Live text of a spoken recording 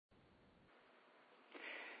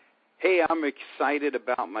Hey, I'm excited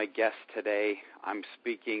about my guest today. I'm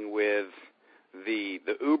speaking with the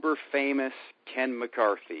uber famous Ken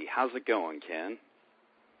McCarthy. How's it going, Ken?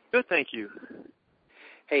 Good, thank you.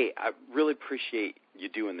 Hey, I really appreciate you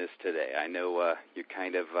doing this today. I know you're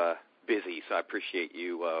kind of busy, so I appreciate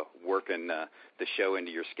you working the show into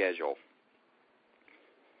your schedule.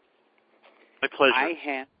 My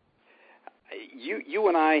pleasure. You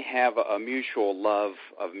and I have a mutual love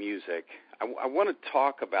of music. I want to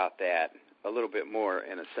talk about that a little bit more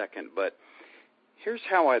in a second, but here's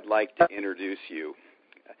how I'd like to introduce you,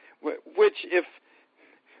 which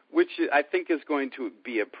I think is going to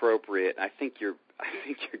be appropriate. I think you're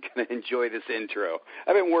going to enjoy this intro.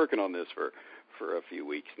 I've been working on this for a few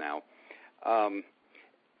weeks now.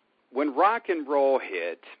 When rock and roll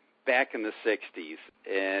hit back in the 60s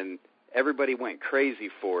and everybody went crazy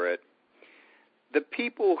for it, the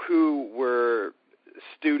people who were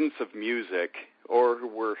students of music or who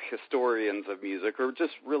were historians of music or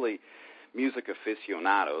just really music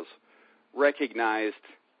aficionados recognized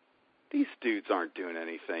these dudes aren't doing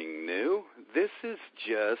anything new. They've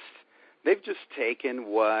just taken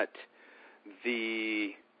what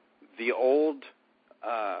the old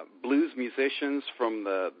blues musicians from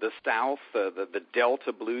the South, the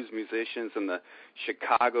Delta blues musicians and the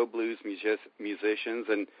Chicago blues musicians,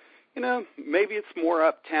 and maybe it's more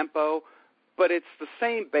up-tempo, but it's the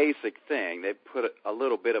same basic thing. They put a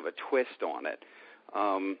little bit of a twist on it.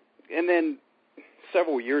 And then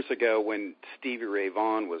several years ago when Stevie Ray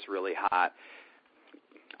Vaughan was really hot,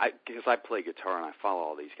 because I play guitar and I follow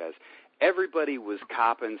all these guys, everybody was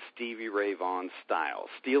copping Stevie Ray Vaughan's style,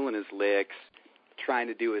 stealing his licks, trying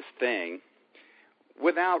to do his thing,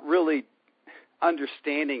 without really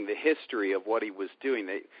understanding the history of what he was doing.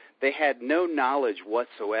 They had no knowledge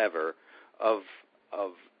whatsoever of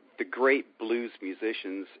the great blues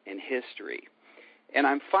musicians in history. And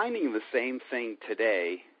I'm finding the same thing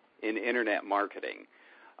today in internet marketing.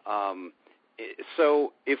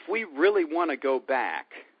 So if we really want to go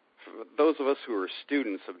back, for those of us who are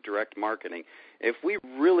students of direct marketing, if we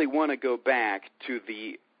really want to go back to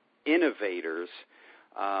the innovators,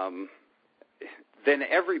 then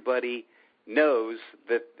everybody knows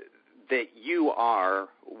that you are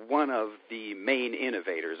one of the main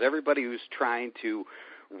innovators. Everybody who's trying to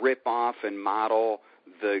rip off and model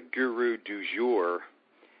the guru du jour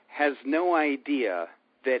has no idea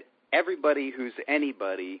that everybody who's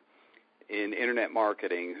anybody in internet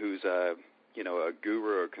marketing who's a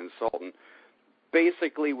guru or consultant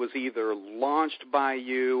basically was either launched by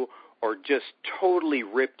you or just totally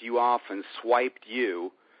ripped you off and swiped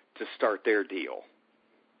you to start their deal.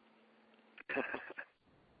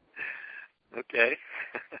 Okay.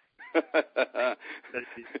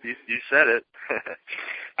 You said it.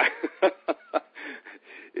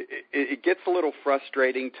 It gets a little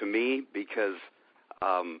frustrating to me because,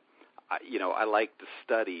 I like to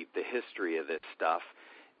study the history of this stuff,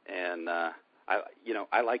 and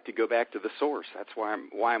I like to go back to the source. That's why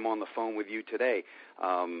I'm on the phone with you today.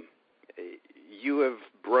 You have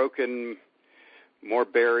broken more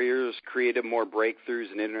barriers, created more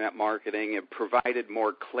breakthroughs in internet marketing, have provided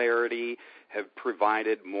more clarity, have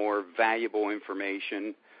provided more valuable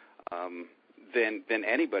information than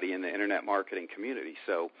anybody in the internet marketing community.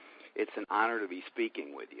 So it's an honor to be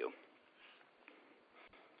speaking with you.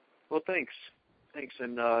 Well, thanks.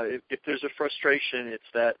 And if there's a frustration, it's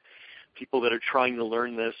that people that are trying to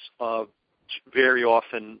learn this very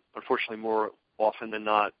often, unfortunately more often than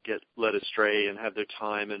not, get led astray and have their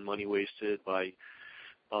time and money wasted by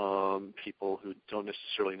people who don't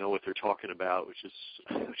necessarily know what they're talking about, which is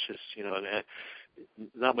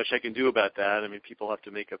not much I can do about that. I mean, people have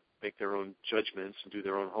to make their own judgments and do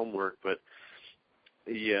their own homework. But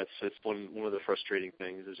yes, it's one of the frustrating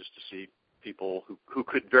things is just to see people who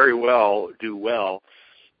could very well do well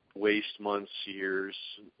waste months, years,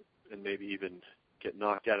 and maybe even get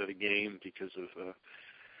knocked out of the game because of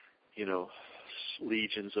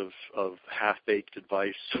legions of half-baked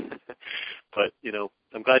advice. But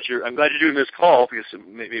I'm glad you're doing this call because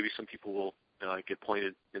maybe some people will get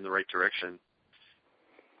pointed in the right direction.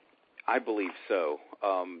 I believe so.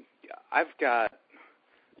 I've got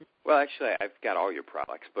all your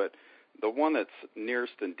products, but the one that's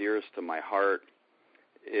nearest and dearest to my heart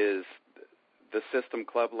is the System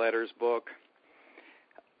Club Letters book.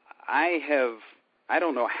 I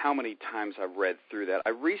don't know how many times I've read through that. I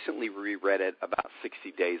recently reread it about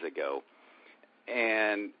 60 days ago,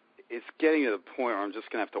 and it's getting to the point where I'm just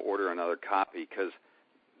going to have to order another copy because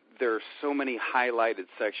there are so many highlighted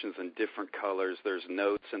sections in different colors. There's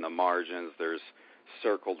notes in the margins. There's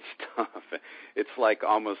circled stuff. It's like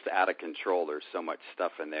almost out of control. There's so much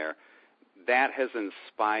stuff in there. that has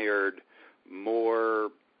inspired more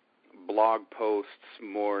blog posts,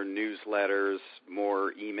 more newsletters,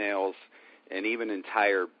 more emails, and even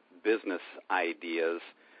entire business ideas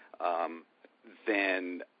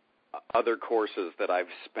than other courses that I've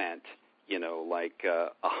spent, like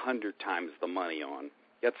 100 times the money on.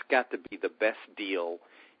 That's got to be the best deal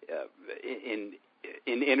in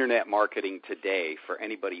internet marketing today for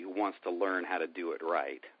anybody who wants to learn how to do it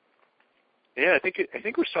right. Yeah, I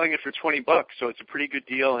think we're selling it for $20, so it's a pretty good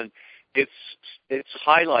deal, and it's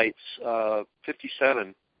highlights,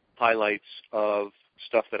 57 highlights of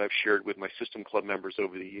stuff that I've shared with my System Club members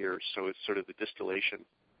over the years. So it's sort of the distillation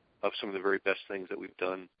of some of the very best things that we've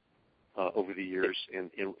done over the years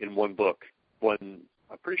in one book. I'm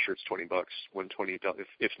pretty sure it's $20, $120,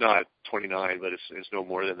 if not $29, but it's no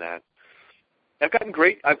more than that. I've gotten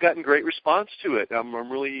great response to it.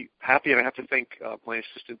 I'm really happy, and I have to thank my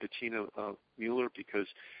assistant Bettina Mueller, because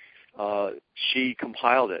she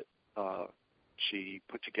compiled it. She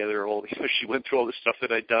put together she went through all the stuff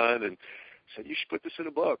that I'd done and said, "You should put this in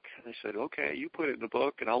a book." And I said, "Okay, you put it in a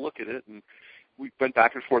book, and I'll look at it." And we went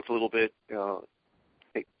back and forth a little bit,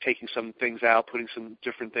 taking some things out, putting some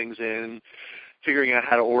different things in, figuring out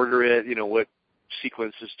how to order it, what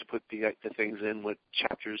sequences to put the things in, what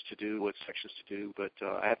chapters to do, what sections to do. But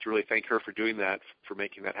I have to really thank her for doing that, for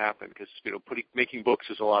making that happen, because making books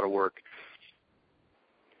is a lot of work.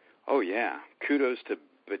 Oh yeah, kudos to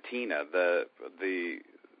Bettina. The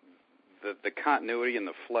continuity and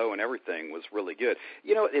the flow and everything was really good.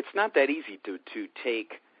 It's not that easy to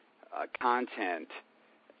take content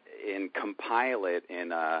and compile it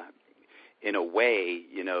in a way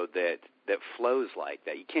that flows like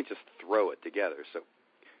that. You can't just throw it together. So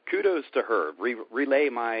kudos to her. Relay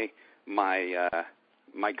my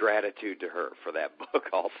gratitude to her for that book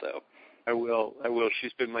also. I will.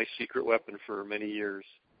 She's been my secret weapon for many years.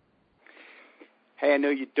 Hey, I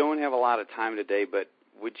know you don't have a lot of time today, but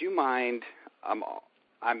would you mind, I'm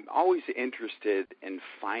always interested in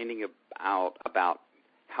finding out about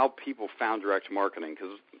how people found direct marketing,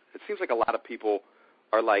 because it seems like a lot of people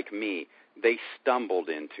are like me. They stumbled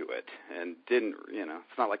into it and didn't,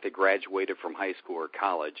 it's not like they graduated from high school or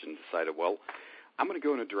college and decided, well, I'm going to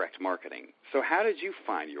go into direct marketing. So how did you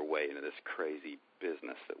find your way into this crazy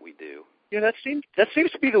business that we do? Yeah, that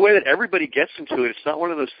seems to be the way that everybody gets into it. It's not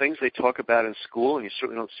one of those things they talk about in school, and you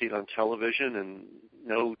certainly don't see it on television, and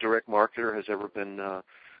no direct marketer has ever been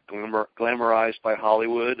glamorized by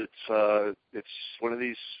Hollywood. It's one of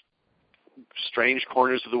these strange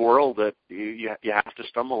corners of the world that you have to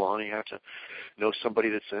stumble on. You have to know somebody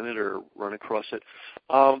that's in it or run across it.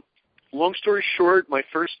 Long story short, my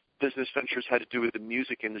first business ventures had to do with the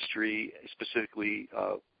music industry, specifically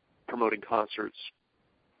promoting concerts.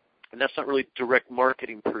 And that's not really direct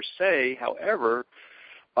marketing per se. However,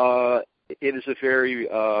 it is a very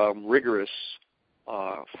rigorous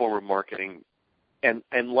form of marketing.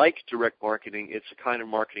 And like direct marketing, it's a kind of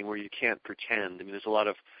marketing where you can't pretend. I mean, there's a lot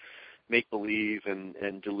of make-believe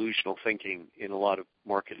and delusional thinking in a lot of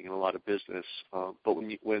marketing and a lot of business. But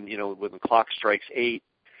when the clock strikes 8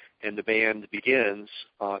 and the band begins,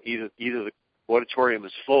 either the auditorium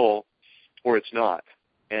is full or it's not.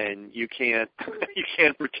 And you can't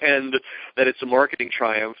pretend that it's a marketing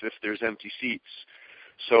triumph if there's empty seats.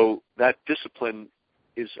 So that discipline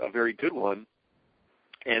is a very good one,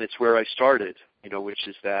 and it's where I started, which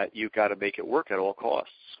is that you've got to make it work at all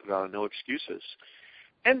costs, no excuses.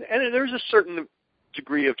 And there's a certain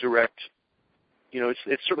degree of direct,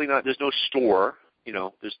 it's certainly not. There's no store,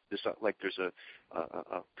 there's not like there's a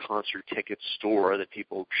concert ticket store that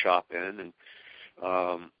people shop in,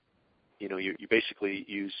 and you basically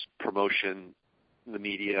use promotion, the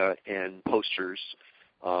media, and posters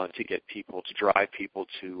to get people, to drive people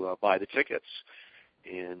to buy the tickets.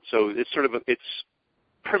 And so it's it's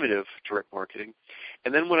primitive direct marketing.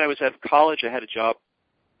 And then when I was at college, I had a job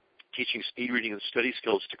teaching speed reading and study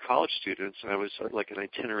skills to college students, and I was like an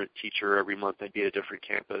itinerant teacher. Every month I'd be at a different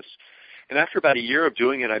campus. And after about a year of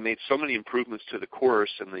doing it, I made so many improvements to the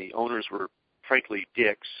course, and the owners were frankly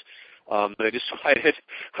dicks, that I decided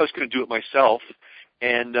I was going to do it myself.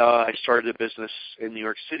 And I started a business in New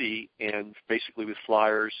York City, and basically with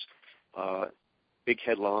flyers, big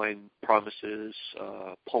headline, promises,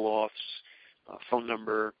 pull-offs, phone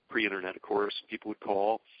number, pre-internet, of course, people would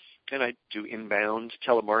call. And I'd do inbound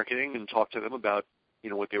telemarketing and talk to them about,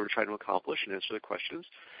 what they were trying to accomplish and answer their questions.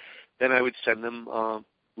 Then I would send them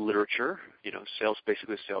literature,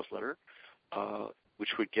 basically a sales letter, which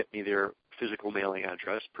would get me their physical mailing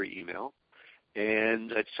address pre-email.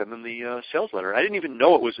 And I'd send them the sales letter. I didn't even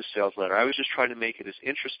know it was a sales letter. I was just trying to make it as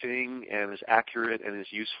interesting and as accurate and as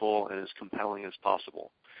useful and as compelling as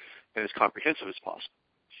possible. and as comprehensive as possible.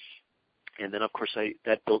 And then, of course,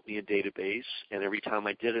 that built me a database, and every time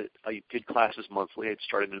I did it, I did classes monthly. I'd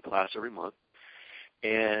start a new class every month.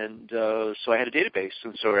 And so I had a database,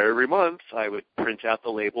 and so every month I would print out the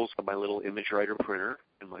labels on my little image writer printer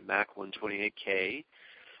in my Mac 128K,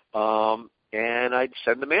 and I'd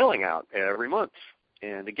send the mailing out every month.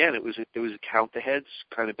 And again, it was a count the heads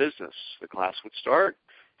kind of business. The class would start,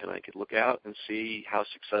 and I could look out and see how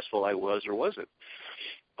successful I was or wasn't.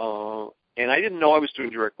 And I didn't know I was doing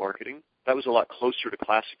direct marketing. That was a lot closer to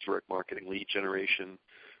classic direct marketing, lead generation,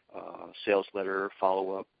 sales letter,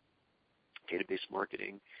 follow-up, database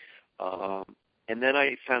marketing. And then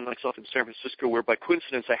I found myself in San Francisco, where by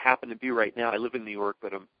coincidence I happen to be right now. I live in New York,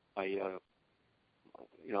 but I'm out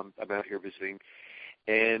here visiting.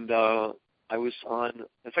 And I was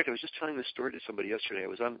in fact, I was just telling this story to somebody yesterday.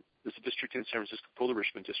 There's a district in San Francisco called the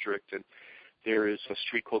Richmond District, and there is a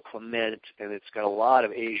street called Clement, and it's got a lot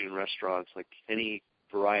of Asian restaurants, like any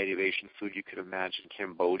variety of Asian food you could imagine,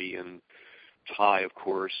 Cambodian, Thai, of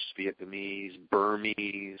course, Vietnamese,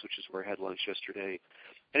 Burmese, which is where I had lunch yesterday.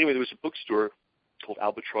 Anyway, there was a bookstore called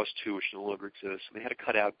Albatross 2, which no longer exists, and they had a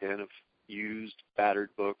cutout bin of used, battered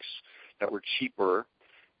books that were cheaper.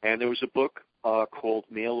 And there was a book called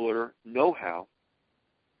Mail Order Know-How,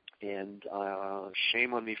 and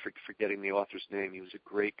shame on me for forgetting the author's name. He was a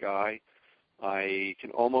great guy. I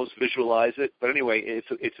can almost visualize it. But anyway,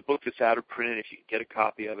 it's a book that's out of print. If you can get a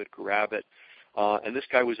copy of it, grab it. And this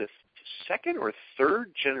guy was a second or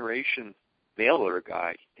third generation mail order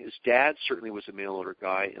guy. His dad certainly was a mail order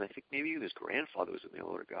guy, and I think maybe even his grandfather was a mail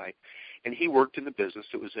order guy. And he worked in the business.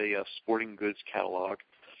 It was a sporting goods catalog.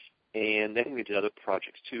 And then he did other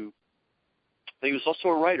projects too. But he was also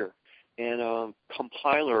a writer and a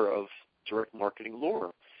compiler of direct marketing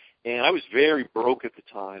lore. And I was very broke at the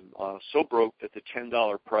time, so broke that the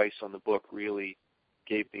 $10 price on the book really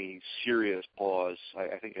gave me serious pause.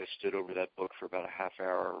 I think I stood over that book for about a half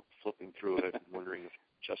hour flipping through it and wondering if it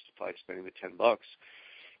justified spending the $10.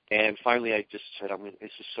 And finally I just said,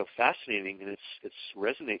 this is so fascinating, and it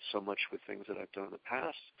resonates so much with things that I've done in the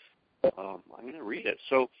past. I'm going to read it.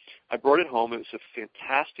 So I brought it home. It was a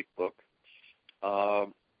fantastic book.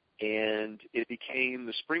 And it became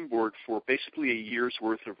the springboard for basically a year's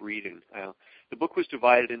worth of reading. The book was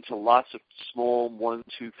divided into lots of small 1,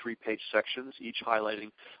 2, 3-page sections, each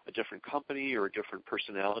highlighting a different company or a different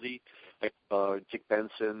personality, like Dick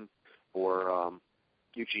Benson or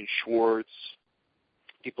Eugene Schwartz,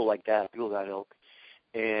 people like that, people of that ilk.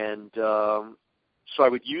 And so I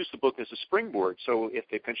would use the book as a springboard. So if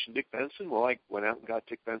they mentioned Dick Benson, well, I went out and got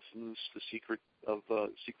Dick Benson's The Secret of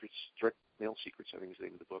Secrets, Direct Mail Secrets, I think is the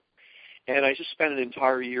name of the book. And I just spent an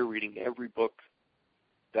entire year reading every book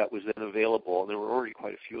that was then available, and there were already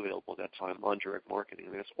quite a few available at that time on direct marketing.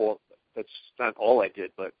 And that's not all I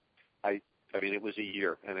did, but I mean, it was a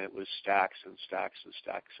year, and it was stacks and stacks and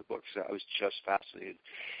stacks of books. I was just fascinated.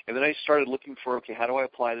 And then I started looking for, okay, how do I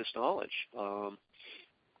apply this knowledge?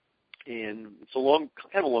 And it's kind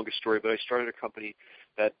of a longer story, but I started a company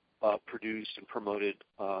that produced and promoted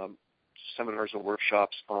seminars and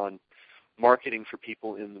workshops on marketing for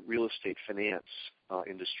people in the real estate finance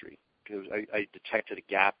industry. Because I detected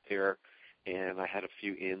a gap there, and I had a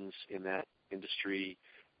few ins in that industry,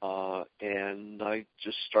 and I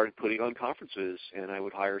just started putting on conferences, and I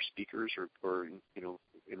would hire speakers or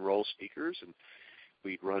enroll speakers, and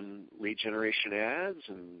we'd run lead generation ads,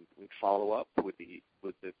 and we'd follow up with the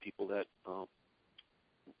people that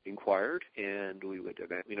inquired, and we would,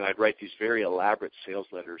 I'd write these very elaborate sales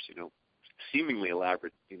letters, seemingly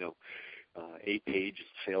elaborate, 8-page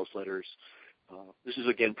sales letters. This is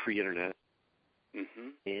again pre-internet,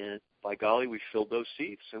 and by golly, we filled those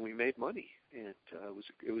seats and we made money, and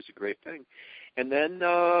it was a great thing. And then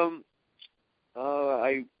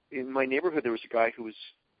in my neighborhood there was a guy who was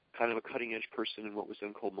kind of a cutting-edge person in what was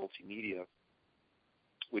then called multimedia,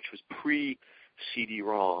 which was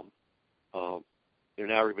pre-CD-ROM. Now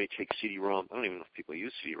everybody takes CD-ROM. I don't even know if people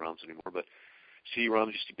use CD-ROMs anymore, but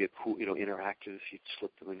CD-ROMs used to be a cool, interactive. You'd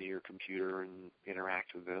slip them into your computer and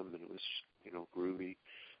interact with them, and it was, groovy,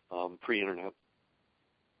 pre-internet.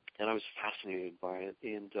 And I was fascinated by it,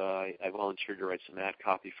 and I volunteered to write some ad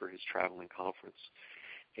copy for his traveling conference.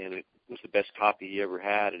 And it was the best copy he ever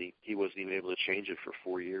had, and he wasn't even able to change it for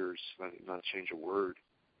 4 years, not change a word.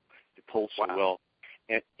 It pulled so well.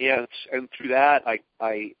 And through that,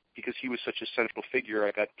 I because he was such a central figure,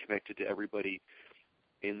 I got connected to everybody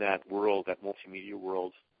in that world, that multimedia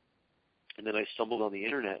world. And then I stumbled on the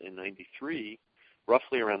Internet in '93,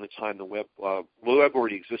 roughly around the time the web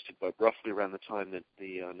already existed, but roughly around the time that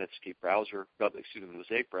the Netscape browser, the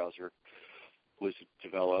Mosaic browser, was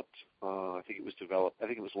developed. I think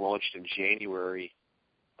it was launched in January,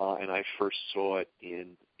 and I first saw it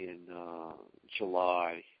in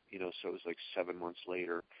July. So it was like 7 months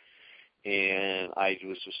later, and I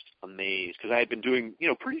was just amazed because I had been doing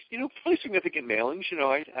pretty significant mailings.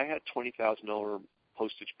 I had $20,000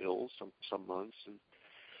 postage bills some months,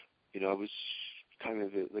 and I was kind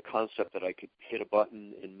of the concept that I could hit a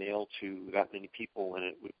button and mail to that many people, and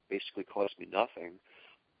it would basically cost me nothing.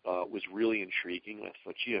 Was really intriguing. And I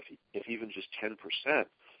thought, gee, if even just 10%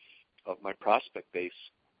 of my prospect base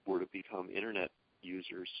were to become internet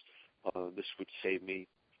users, this would save me,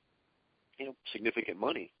 significant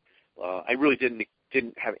money. I really didn't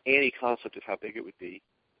have any concept of how big it would be,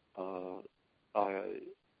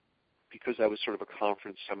 because I was sort of a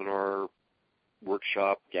conference, seminar,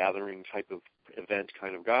 workshop, gathering type of event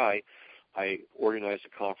kind of guy. I organized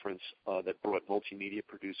a conference that brought multimedia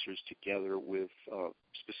producers together with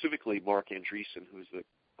specifically Mark Andreessen, who's the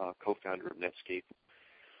co-founder of Netscape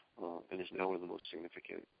and is now one of the most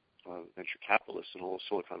significant venture capitalists in all of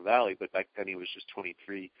Silicon Valley. But back then he was just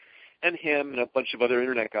 23. And him and a bunch of other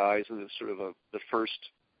internet guys, and it was sort of the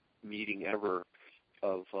first meeting ever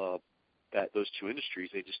of those two industries.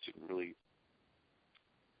 They just didn't really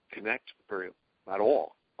connect at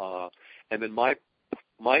all. And then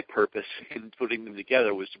my purpose in putting them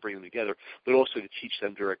together was to bring them together, but also to teach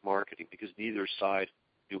them direct marketing, because neither side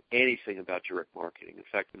knew anything about direct marketing. In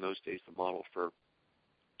fact, in those days, the model for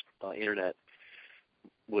internet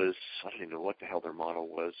was, I don't even know what the hell their model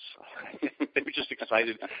was. They were just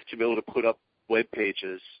excited to be able to put up web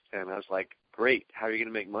pages, and I was like, great, how are you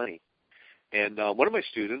going to make money? And one of my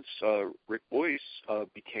students, Rick Boyce,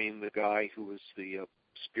 became the guy who was the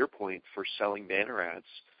spear point for selling banner ads.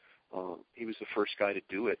 He was the first guy to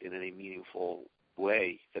do it in any meaningful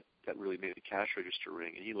way that really made the cash register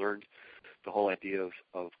ring. And he learned the whole idea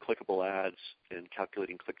of clickable ads and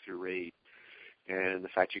calculating click-through rate, and the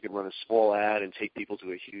fact you could run a small ad and take people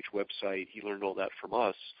to a huge website. He learned all that from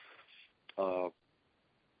us.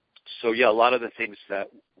 So yeah, a lot of the things that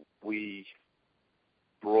we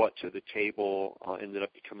brought to the table ended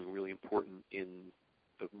up becoming really important in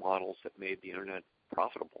the models that made the internet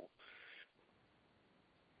profitable.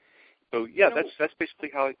 So yeah, that's basically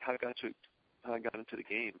how I got into the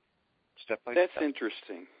game, step by step. That's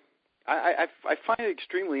interesting. I find it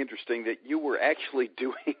extremely interesting that you were actually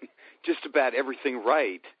doing just about everything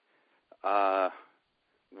right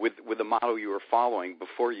with the model you were following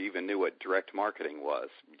before you even knew what direct marketing was.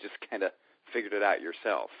 You just kind of figured it out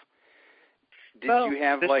yourself. Did you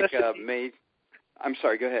have I'm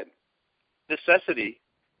sorry, go ahead. Necessity.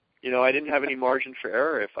 I didn't have any margin for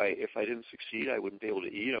error. If I didn't succeed, I wouldn't be able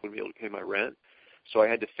to eat. I wouldn't be able to pay my rent. So I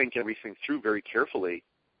had to think everything through very carefully,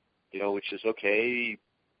 which is, okay,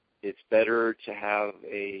 it's better to have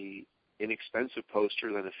a inexpensive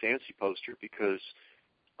poster than a fancy poster, because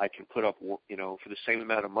I can put up, for the same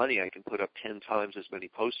amount of money, I can put up 10 times as many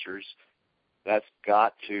posters. That's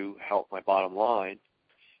got to help my bottom line.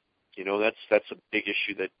 That's a big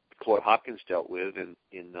issue that Claude Hopkins dealt with in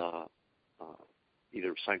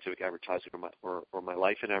either scientific advertising or my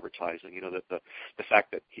life in advertising. That the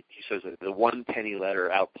fact that he says that the 1 penny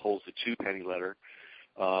letter outpulls the 2 penny letter.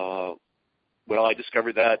 Well, I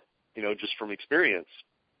discovered that just from experience.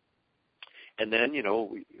 And then you're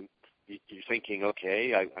thinking,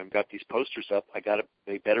 okay, I've got these posters up.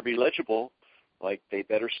 They better be legible. Like, they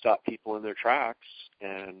better stop people in their tracks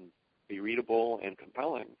and be readable and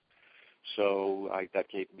compelling. So that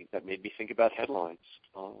made me think about headlines.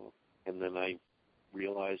 And then I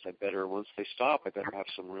realized once they stop, I better have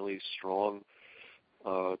some really strong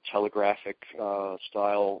telegraphic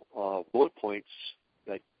style bullet points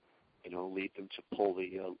that lead them to pull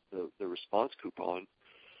the response coupon.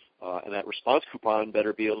 And that response coupon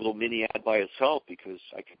better be a little mini ad by itself, because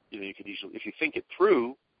you could easily, if you think it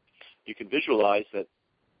through, you can visualize that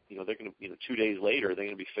they're going to 2 days later they're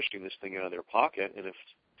going to be fishing this thing out of their pocket, and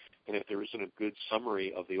if there isn't a good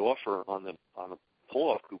summary of the offer on the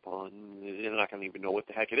pull-off coupon, they're not going to even know what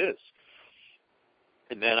the heck it is.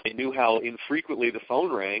 And then I knew how infrequently the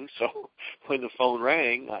phone rang, so when the phone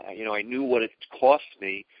rang, I knew what it cost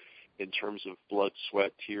me in terms of blood,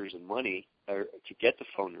 sweat, tears, and money to get the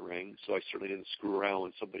phone to ring. So I certainly didn't screw around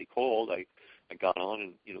when somebody called. I got on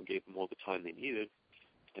and gave them all the time they needed.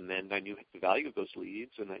 And then I knew the value of those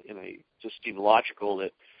leads, and I just seemed logical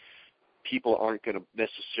that people aren't going to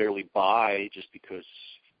necessarily buy just because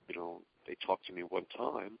they talked to me one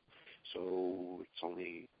time. So it's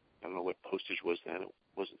only, I don't know what postage was then. It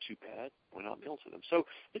wasn't too bad. Why not mail to them? So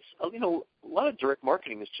it's a lot of direct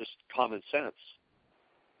marketing is just common sense.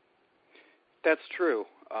 That's true.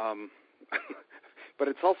 But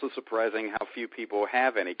it's also surprising how few people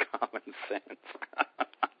have any common sense.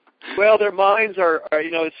 Well, their minds are,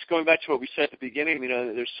 it's going back to what we said at the beginning.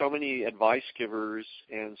 There's so many advice givers,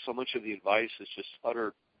 and so much of the advice is just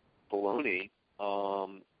utter baloney.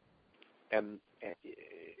 And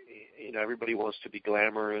everybody wants to be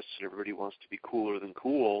glamorous, and everybody wants to be cooler than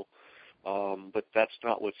cool. But that's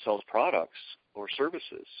not what sells products or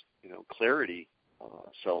services. Clarity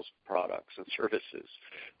sells products and services.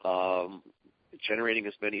 Generating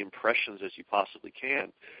as many impressions as you possibly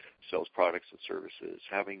can sells products and services.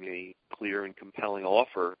 Having a clear and compelling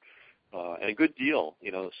offer and a good deal,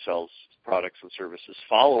 sells products and services.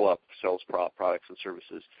 Follow-up sells products and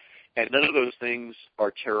services. And none of those things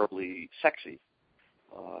are terribly sexy.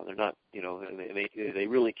 They're not, they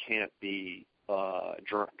really can't be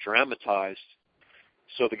dramatized.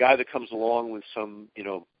 So the guy that comes along with some,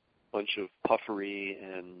 bunch of puffery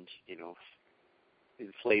and,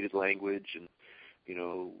 inflated language and,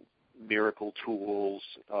 miracle tools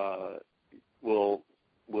will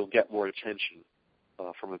get more attention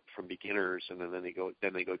from beginners, and then they go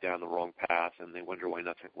down the wrong path and they wonder why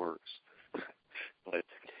nothing works. But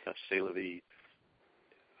that's c'est la vie.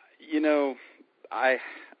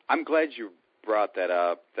 I'm glad you brought that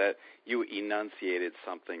up, that you enunciated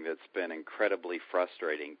something that's been incredibly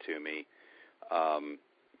frustrating to me.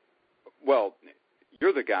 Well,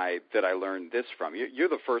 you're the guy that I learned this from. You're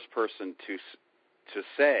the first person to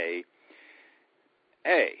say,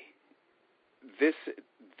 hey,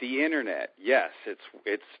 the internet, yes,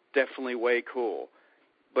 it's definitely way cool,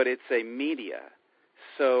 but it's a media.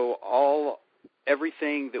 So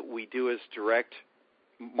everything that we do as direct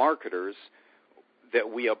marketers that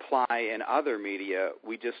we apply in other media,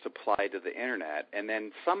 we just apply to the internet. And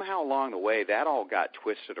then somehow along the way, that all got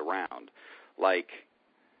twisted around. Like,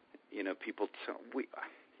 people,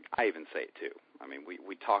 I even say it too. I mean,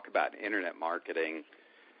 we talk about internet marketing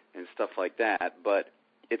and stuff like that, but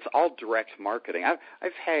it's all direct marketing.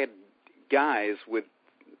 I've had guys with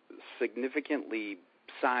significantly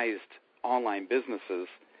sized online businesses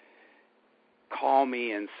call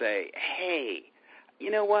me and say, hey, you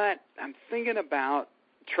know what? I'm thinking about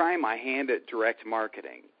trying my hand at direct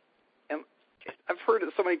marketing. And I've heard it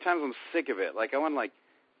so many times I'm sick of it. Like,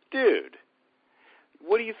 dude,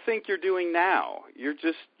 what do you think you're doing now? You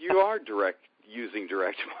are using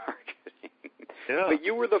direct marketing. Yeah. But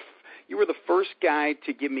you were the first guy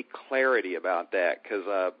to give me clarity about that, because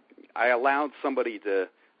I allowed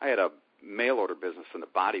I had a mail order business in the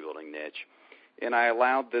bodybuilding niche, and I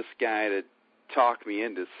allowed this guy to talk me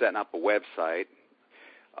into setting up a website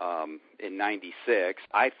in '96.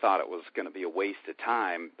 I thought it was going to be a waste of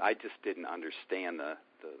time. I just didn't understand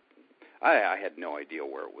I had no idea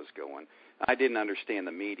where it was going. I didn't understand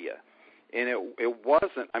the media. And it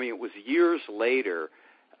wasn't, it was years later.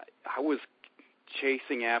 I was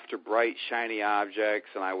chasing after bright, shiny objects,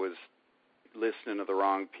 and I was listening to the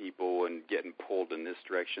wrong people and getting pulled in this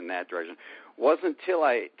direction, that direction. It wasn't till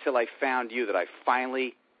I found you that I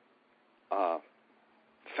finally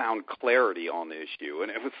found clarity on the issue,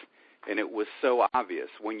 and it was so obvious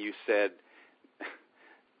when you said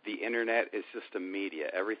the internet is just a media.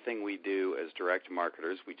 Everything we do as direct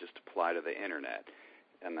marketers, we just apply to the internet,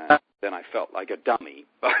 and then I felt like a dummy.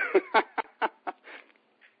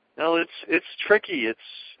 No, it's tricky.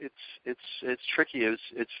 It's tricky.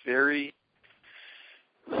 It's very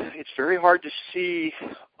hard to see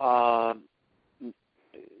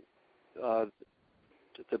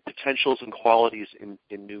the potentials and qualities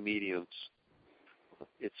in new mediums.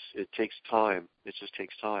 It takes time. It just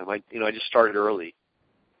takes time. I just started early,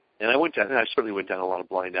 and I certainly went down a lot of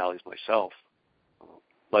blind alleys myself.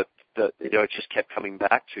 But it just kept coming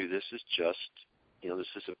back to, this is just,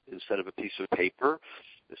 instead of a piece of paper,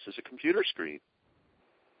 this is a computer screen.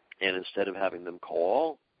 And instead of having them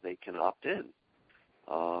call, they can opt in.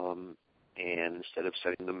 And instead of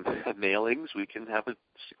sending them mailings, we can have a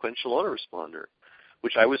sequential autoresponder,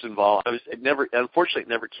 which I was involved. Unfortunately, it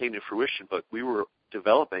never came to fruition, but we were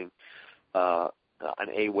developing an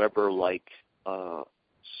AWeber-like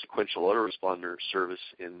sequential autoresponder service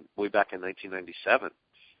way back in 1997.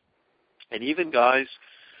 And even guys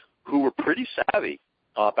who were pretty savvy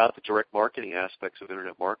about the direct marketing aspects of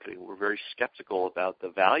internet marketing were very skeptical about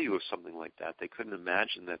the value of something like that. They couldn't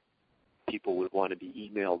imagine that people would want to be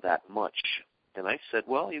emailed that much. And I said,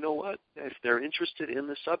 well, you know what? If they're interested in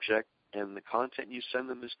the subject and the content you send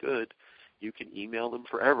them is good, you can email them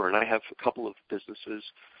forever. And I have a couple of businesses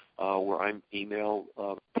where I email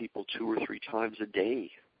people 2 or 3 times a day,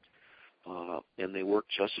 and they work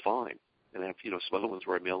just fine. And I have, some other ones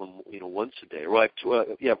where I mail them, once a day. Or I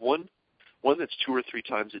have one that's 2 or 3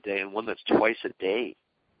 times a day, and one that's twice a day.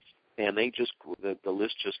 and they just the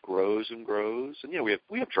list just grows and grows. And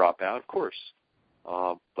we have dropout, of course,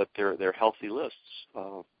 but they're healthy lists.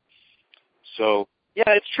 So yeah,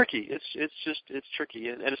 it's tricky. It's tricky,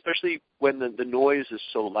 and especially when the noise is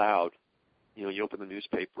so loud. You open the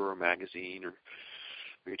newspaper or magazine, or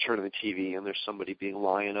you turn on the TV, and there's somebody being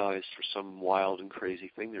lionized for some wild and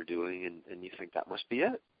crazy thing they're doing, and you think that must be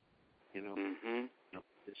it. Mm-hmm.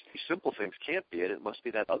 These simple things can't be it. It must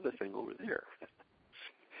be that other thing over there.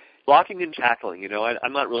 Blocking and tackling.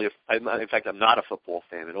 I'm not really. In fact, I'm not a football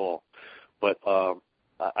fan at all. But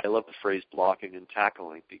I love the phrase blocking and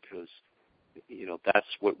tackling because that's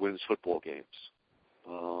what wins football games.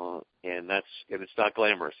 And it's not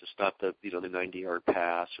glamorous. It's not the 90-yard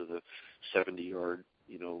pass or the 70-yard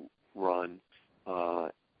run.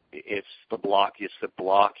 It's the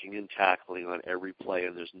blocking and tackling on every play,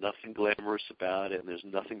 and there's nothing glamorous about it, and there's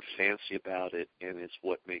nothing fancy about it, and it's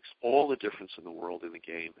what makes all the difference in the world in the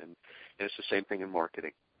game, and it's the same thing in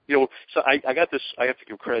marketing. So I got this. I have to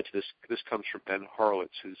give credit to this. This comes from Ben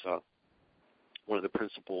Horowitz, who's one of the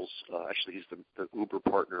principals. Actually, he's the Uber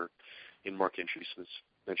partner in Mark Andreessen's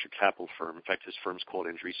venture capital firm. In fact, his firm's called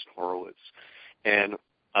Andreessen Horowitz, and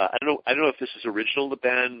I don't know if this is original to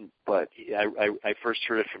Ben, but I first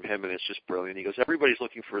heard it from him, and it's just brilliant. He goes, everybody's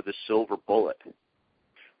looking for the silver bullet,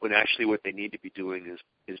 when actually what they need to be doing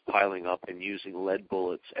is piling up and using lead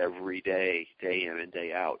bullets every day, day in and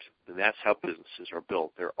day out. And that's how businesses are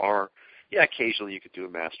built. There are, occasionally you could do a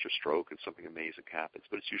master stroke and something amazing happens,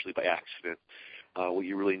 but it's usually by accident. What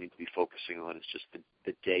you really need to be focusing on is just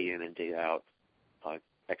the day in and day out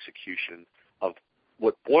execution of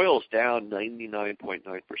what boils down 99.9%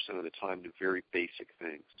 of the time to very basic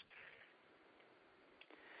things.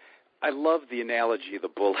 I love the analogy of the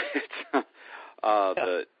bullet.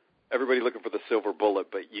 Everybody looking for the silver bullet,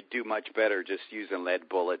 but you do much better just using lead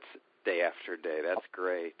bullets day after day. That's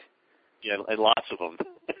great. Yeah, and lots of them.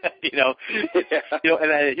 And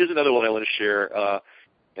here's another one I want to share.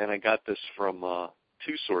 And I got this from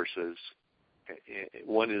two sources.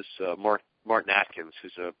 One is Martin Atkins,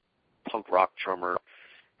 who's a punk rock drummer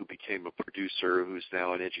who became a producer, who's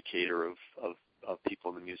now an educator of people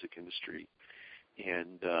in the music industry,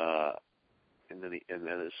 and then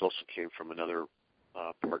this also came from another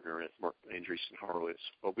partner at Mark Andreessen Horowitz,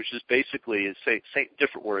 which is basically same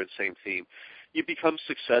different word, same theme. You become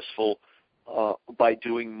successful by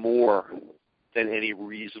doing more than any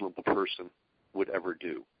reasonable person would ever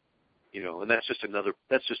do. And that's just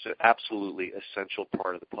an absolutely essential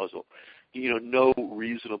part of the puzzle. No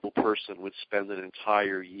reasonable person would spend an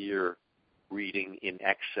entire year reading in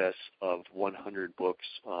excess of 100 books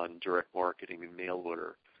on direct marketing and mail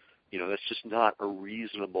order. That's just not a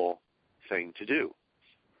reasonable thing to do.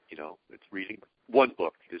 It's reading one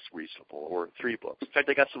book is reasonable, or 3 books. In fact,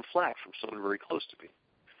 I got some flack from someone very close to me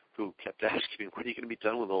who kept asking me, when are you going to be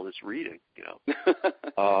done with all this reading?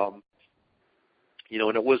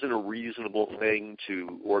 And it wasn't a reasonable thing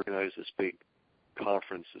to organize this big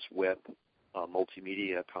conference, this web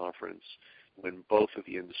multimedia conference, when both of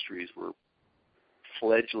the industries were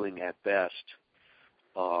fledgling at best,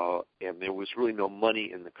 and there was really no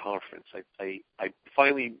money in the conference. I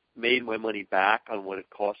finally made my money back on what it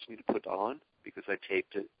cost me to put on, because I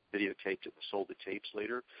taped it, videotaped it, and sold the tapes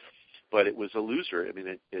later. But it was a loser. I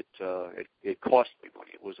mean, it cost me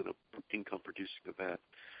money. It wasn't an income-producing event.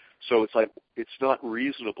 So it's not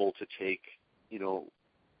reasonable to take,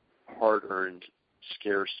 hard-earned,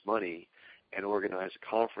 scarce money and organize a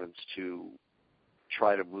conference to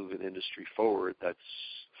try to move an industry forward that's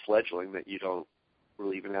fledgling, that you don't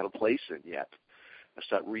really even have a place in yet.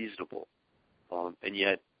 That's not reasonable. And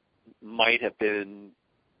yet might have been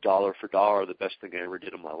dollar for dollar the best thing I ever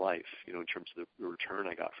did in my life, in terms of the return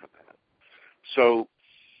I got from that. So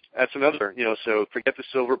that's another, so forget the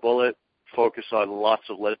silver bullet. Focus on lots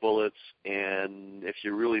of lead bullets, and if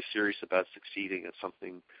you're really serious about succeeding at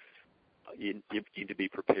something, you need to be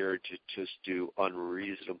prepared to just do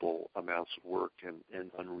unreasonable amounts of work and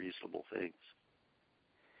unreasonable things.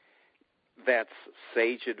 That's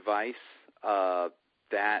sage advice.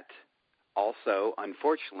 That also,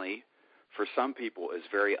 unfortunately, for some people is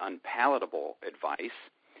very unpalatable advice,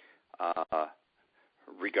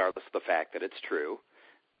 regardless of the fact that it's true.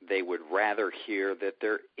 They would rather hear that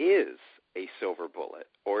there is a silver bullet,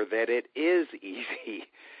 or that it is easy.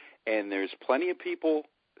 And there's plenty of people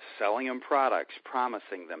selling them products,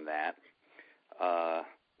 promising them that.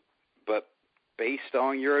 But based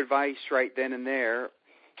on your advice right then and there,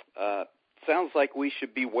 sounds like we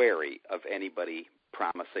should be wary of anybody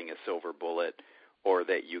promising a silver bullet, or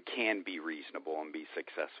that you can be reasonable and be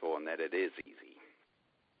successful, and that it is easy.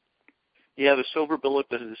 Yeah, the silver bullet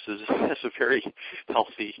business is a very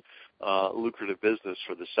healthy, lucrative business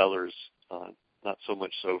for the sellers, not so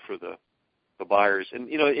much so for the buyers. And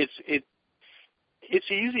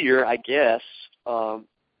it's easier, I guess, to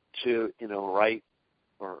write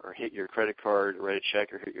or hit your credit card, write a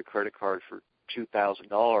check or hit your credit card for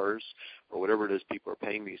 $2,000 or whatever it is people are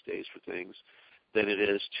paying these days for things, than it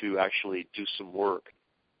is to actually do some work.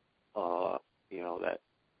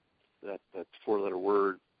 That four-letter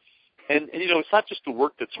word. And it's not just the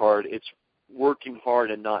work that's hard, it's working hard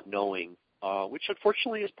and not knowing, which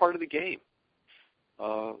unfortunately is part of the game.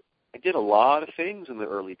 I did a lot of things in the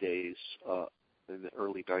early days, in the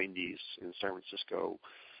early 90s in San Francisco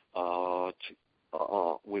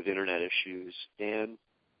with Internet issues, and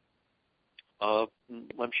 95%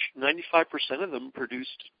 of them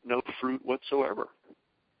produced no fruit whatsoever.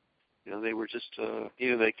 They were just,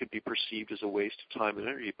 they could be perceived as a waste of time and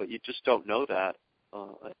energy, but you just don't know that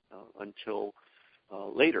until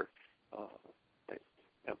later.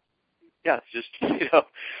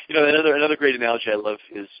 Another great analogy I love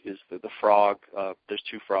is the frog. There's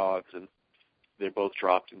two frogs, and they're both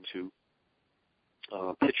dropped into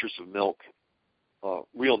pitchers of milk,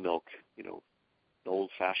 real milk, the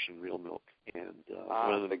old-fashioned real milk, and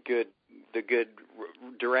one of them, the good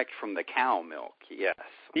direct from the cow milk. Yes.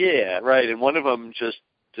 Yeah, right. And one of them just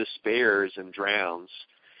despairs and drowns,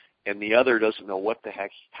 and the other doesn't know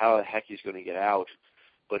how the heck he's going to get out,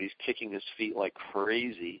 but he's kicking his feet like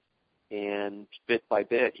crazy, and bit by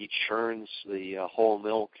bit he churns the whole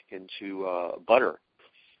milk into butter,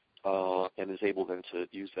 and is able then to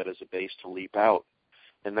use that as a base to leap out.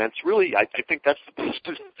 And that's really, I think that's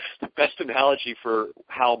the best analogy for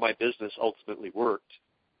how my business ultimately worked.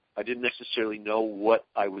 I didn't necessarily know what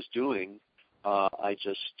I was doing. I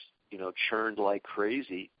just, churned like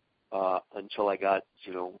crazy until I got,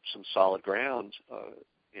 some solid ground,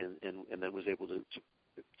 and then was able to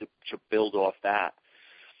build off that.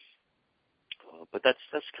 But that's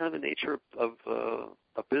kind of the nature of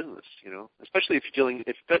business, especially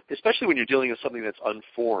especially when you're dealing with something that's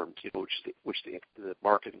unformed, which the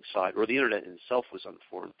marketing side or the internet in itself was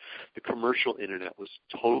unformed. The commercial internet was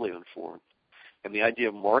totally unformed, and the idea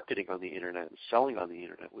of marketing on the internet and selling on the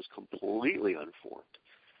internet was completely unformed.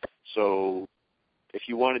 So if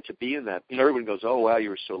you wanted to be in that, everyone goes, "Oh wow, you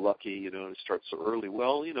were so lucky, to start so early."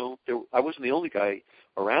 Well, I wasn't the only guy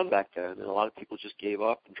around back then, and a lot of people just gave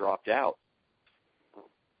up and dropped out.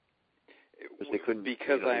 They couldn't,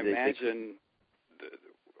 because I imagine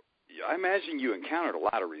you encountered a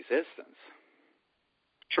lot of resistance.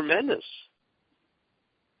 Tremendous.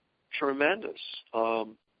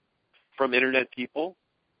 From internet people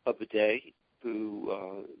of the day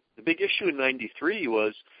who, the big issue in 93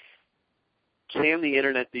 was, can the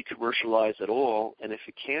internet be commercialized at all? And if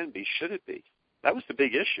it can be, should it be? That was the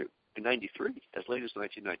big issue in 93, as late as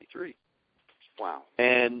 1993. Wow.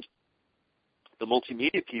 And the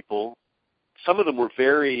multimedia people, some of them were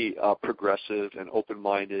very progressive and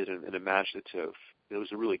open-minded and imaginative. It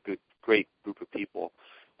was a really great group of people.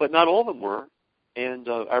 But not all of them were. And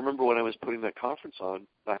I remember when I was putting that conference on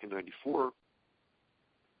back in 94,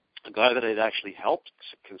 a guy that had actually helped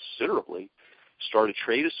considerably start a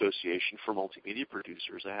trade association for multimedia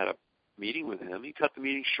producers. I had a meeting with him. He cut the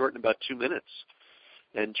meeting short in about 2 minutes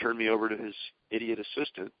and turned me over to his idiot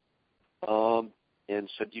assistant and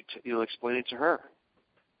said, explain it to her.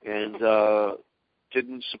 And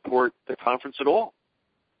didn't support the conference at all.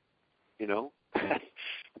 2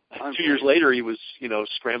 years later, he was,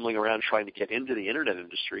 scrambling around trying to get into the internet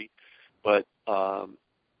industry, but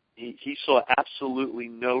he saw absolutely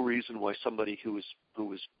no reason why somebody who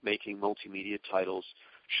was making multimedia titles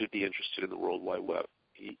should be interested in the World Wide Web.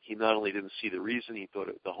 He not only didn't see the reason, he thought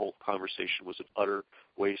the whole conversation was an utter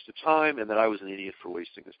waste of time, and that I was an idiot for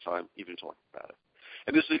wasting his time even talking about it.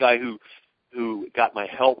 And this is a guy who got my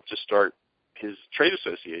help to start his trade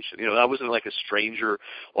association. I wasn't like a stranger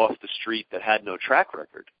off the street that had no track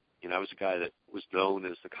record. I was a guy that was known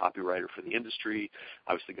as the copywriter for the industry.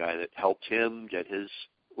 I was the guy that helped him get his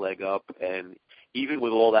leg up. And even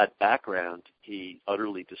with all that background, he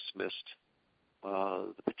utterly dismissed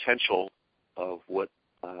the potential of what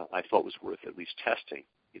I thought was worth at least testing.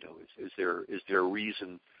 Is there a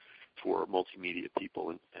reason for multimedia people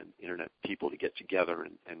and internet people to get together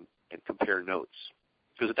and compare notes?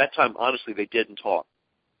 Because at that time, honestly, they didn't talk.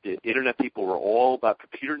 The internet people were all about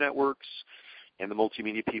computer networks, and the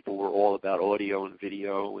multimedia people were all about audio and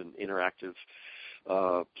video and interactive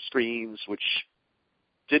screens, which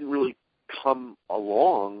didn't really come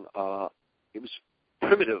along. It was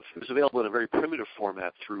primitive. It was available in a very primitive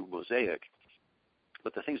format through Mosaic.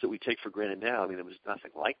 But the things that we take for granted now, there was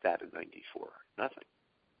nothing like that in 94. Nothing.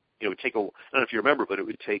 it would take I don't know if you remember, but it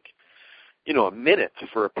would take, a minute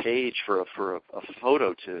for a page for a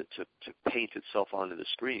photo to paint itself onto the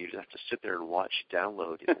screen. You'd have to sit there and watch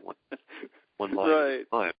download one line at a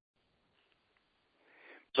time.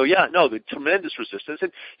 So the tremendous resistance.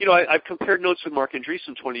 And I've compared notes with Mark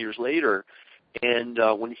Andreessen 20 years later, and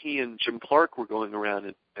when he and Jim Clark were going around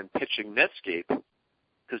and pitching Netscape,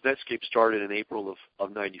 because Netscape started in April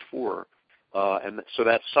of '94, and so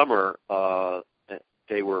that summer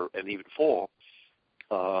they were, and even fall,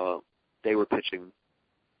 they were pitching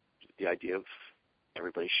the idea of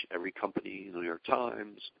every company, the New York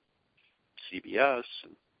Times, CBS,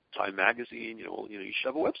 and Time Magazine, you should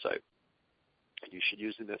have a website. You should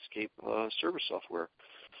use the Netscape server software.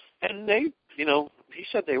 And they, he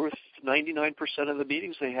said they were 99% of the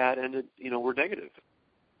meetings they had ended, were negative.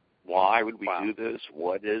 Why would we do this?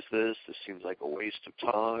 What is this? This seems like a waste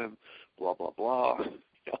of time, blah, blah, blah.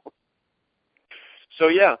 So,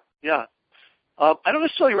 I don't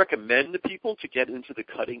necessarily recommend to people to get into the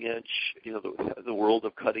cutting edge, the world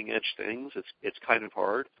of cutting edge things. It's kind of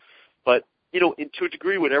hard. But, to a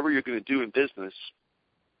degree, whatever you're going to do in business,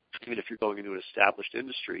 even if you're going into an established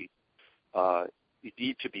industry, you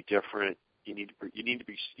need to be different. You need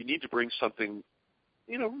to bring something,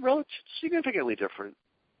 relatively significantly different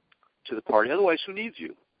to the party. Otherwise, who needs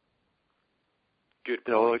you? Good.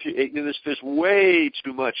 There's way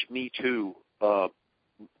too much Me Too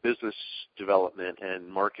business development and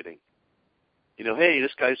marketing. Hey,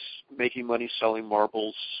 this guy's making money selling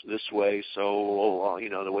marbles this way, so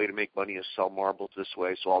the way to make money is sell marbles this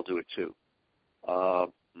way, so I'll do it too.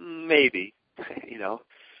 Maybe,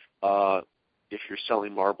 if you're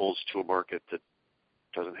selling marbles to a market that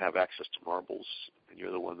doesn't have access to marbles and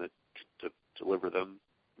you're the one that to deliver them,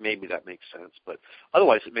 maybe that makes sense. But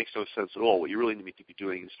otherwise, it makes no sense at all. What you really need to be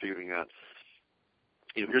doing is figuring out,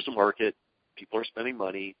 here's a market, people are spending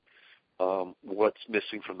money, what's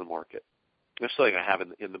missing from the market. That's something I have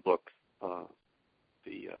in the book,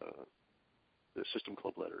 the System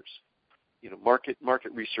Club letters.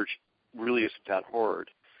 Market research really isn't that hard.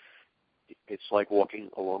 It's like walking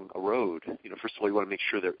along a road. First of all, you want to make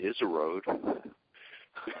sure there is a road.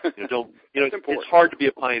 It's hard to be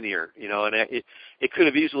a pioneer. And it could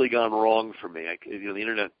have easily gone wrong for me. The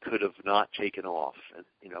internet could have not taken off, and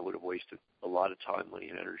I would have wasted a lot of time, money,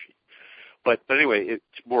 and energy. But anyway,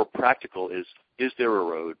 it's more practical. Is there a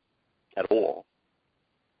road at all?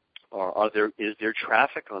 Is there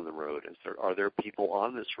traffic on the road? Are there people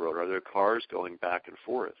on this road? Are there cars going back and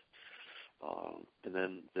forth? And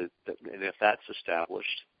then, and if that's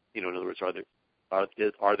established, in other words,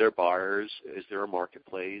 are there buyers? Is there a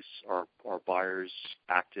marketplace? Are buyers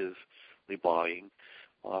actively buying?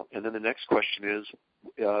 And then the next question is,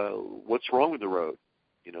 what's wrong with the road?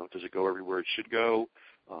 Does it go everywhere it should go?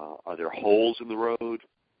 Are there holes in the road?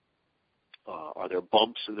 Are there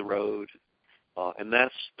bumps in the road? And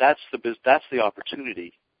that's the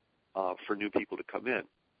opportunity for new people to come in.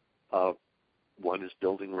 One is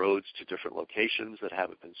building roads to different locations that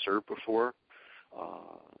haven't been served before.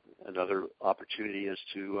 Another opportunity is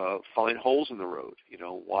to find holes in the road.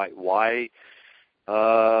 Why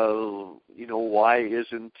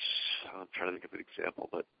isn't, I'm trying to think of an example,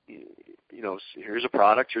 but here's a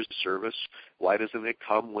product, here's a service. Why doesn't it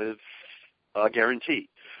come with a guarantee?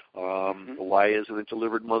 Why isn't it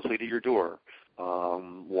delivered monthly to your door?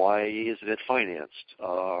 Why isn't it financed?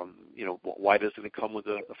 Why doesn't it come with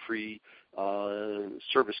a free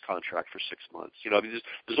service contract for 6 months?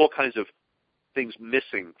 There's all kinds of things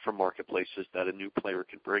missing from marketplaces that a new player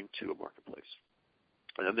can bring to a marketplace.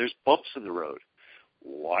 And then there's bumps in the road.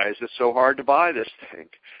 Why is it so hard to buy this thing?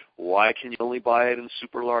 Why can you only buy it in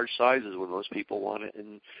super large sizes when most people want it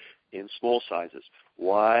in small sizes?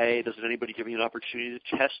 Why doesn't anybody give you an opportunity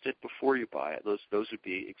to test it before you buy it? Those would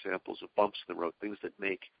be examples of bumps in the road, things that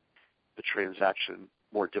make the transaction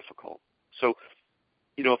more difficult. So,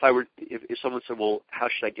 if someone said, well, how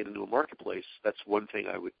should I get into a marketplace? That's one thing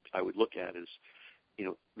I would look at is,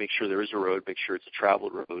 make sure there is a road, make sure it's a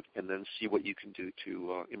traveled road, and then see what you can do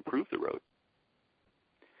to improve the road.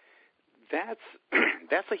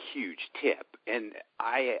 That's a huge tip, and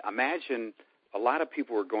I imagine a lot of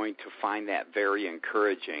people are going to find that very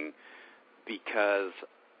encouraging, because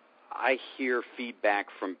I hear feedback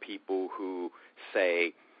from people who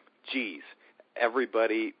say, geez,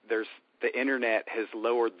 the internet has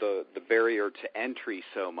lowered the barrier to entry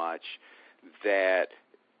so much that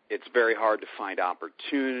it's very hard to find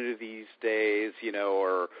opportunity these days,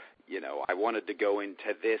 or I wanted to go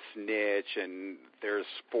into this niche and there's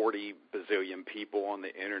 40 bazillion people on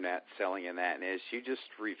the internet selling in that niche. You just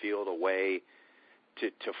revealed a way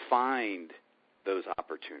to find those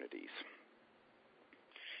opportunities.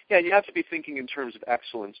 Yeah, you have to be thinking in terms of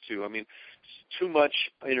excellence too. I mean, too much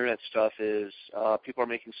internet stuff is people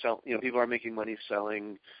are making money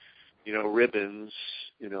selling, ribbons,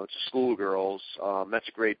 to schoolgirls. That's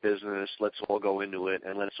a great business. Let's all go into it,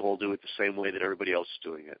 and let's all do it the same way that everybody else is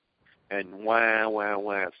doing it. And wah,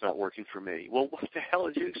 it's not working for me. Well, what the hell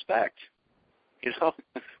did you expect? You're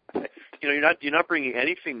not bringing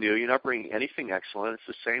anything new. You're not bringing anything excellent. It's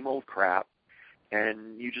the same old crap.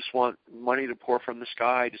 And you just want money to pour from the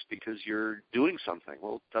sky just because you're doing something.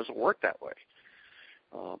 Well, it doesn't work that way.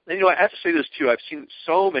 And, I have to say this, too. I've seen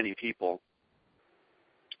so many people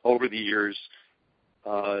over the years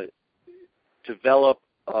develop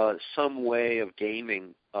some way of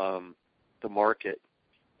gaming the market.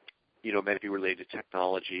 It might be related to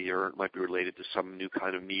technology, or it might be related to some new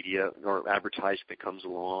kind of media or advertising that comes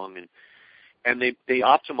along. And they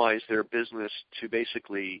optimize their business to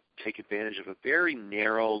basically take advantage of a very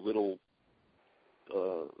narrow little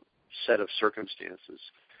set of circumstances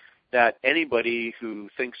that anybody who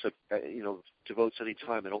thinks of, devotes any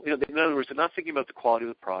time at all. In other words, they're not thinking about the quality of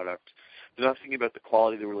the product. They're not thinking about the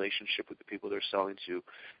quality of the relationship with the people they're selling to.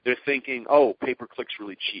 They're thinking, pay-per-click's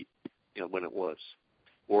really cheap, when it was.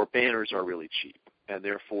 Or banners are really cheap, and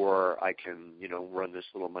therefore I can, run this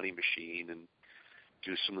little money machine and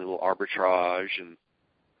do some little arbitrage and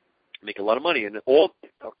make a lot of money. And all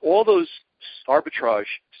those arbitrage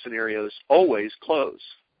scenarios always close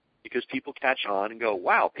because people catch on and go,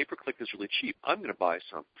 wow, pay-per-click is really cheap. I'm going to buy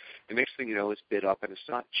some. The next thing you know, it's bid up and it's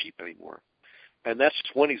not cheap anymore. And that's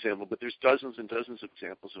just one example, but there's dozens and dozens of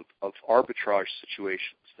examples of arbitrage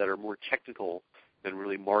situations that are more technical than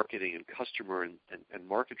really marketing and customer and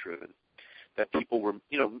market-driven. That people were,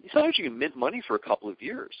 sometimes you can mint money for a couple of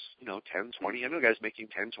years, 10, 20. I know guys making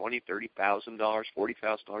 $10, $20, $30,000,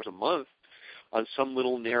 $40,000 a month on some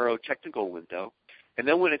little narrow technical window. And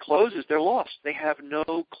then when it closes, they're lost. They have no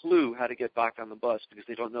clue how to get back on the bus because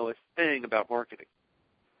they don't know a thing about marketing.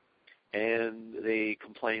 And they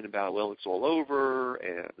complain about, well, it's all over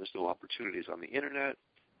and there's no opportunities on the Internet.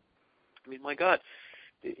 I mean, my God,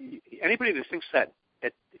 anybody that thinks that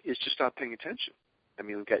is just not paying attention. I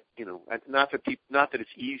mean, we've got, not that it's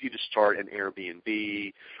easy to start an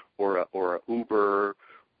Airbnb or a Uber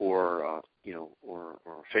or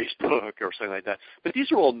Facebook or something like that. But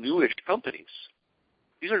these are all newish companies.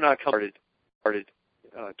 These are not started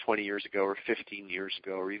 20 years ago or 15 years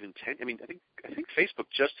ago or even 10. I mean, I think Facebook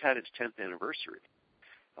just had its 10th anniversary.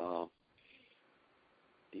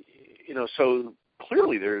 So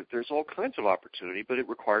clearly there's all kinds of opportunity, but it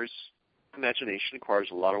requires imagination, it requires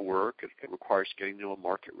a lot of work, it requires getting to know a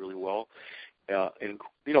market really well. I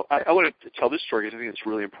want to tell this story because I think it's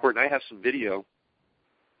really important. I have some video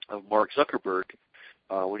of Mark Zuckerberg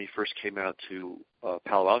when he first came out to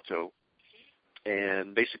Palo Alto,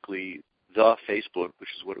 and basically the Facebook, which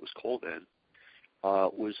is what it was called then,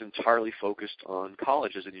 was entirely focused on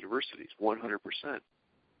colleges and universities, 100%.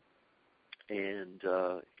 And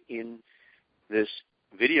in this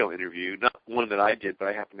video interview, not one that I did, but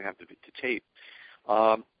I happen to have to tape,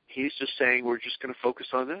 he's just saying we're just going to focus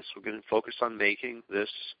on this. We're going to focus on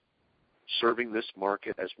serving this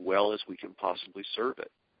market as well as we can possibly serve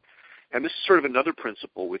it. And this is sort of another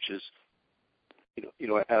principle, which is,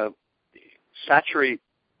 saturate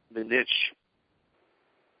the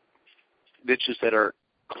niches that are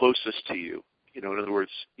closest to you. In other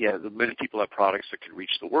words, many people have products that can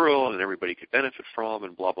reach the world and everybody could benefit from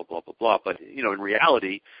and blah, blah, blah, blah, blah. But, in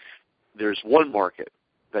reality, there's one market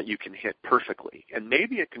that you can hit perfectly. And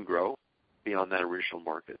maybe it can grow beyond that original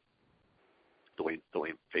market, the way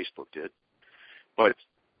Facebook did. But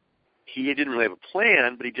he didn't really have a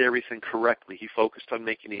plan, but he did everything correctly. He focused on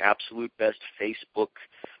making the absolute best Facebook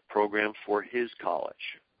program for his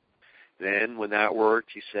college. Then when that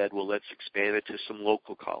worked, he said, well, let's expand it to some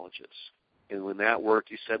local colleges. And when that worked,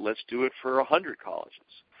 he said, let's do it for 100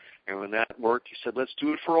 colleges. And when that worked, he said, let's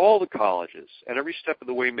do it for all the colleges. And every step of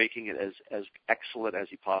the way making it as excellent as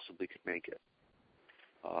he possibly could make it.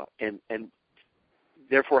 And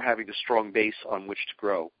therefore having a strong base on which to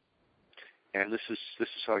grow. And this is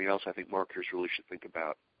something else I think marketers really should think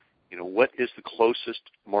about. What is the closest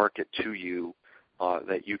market to you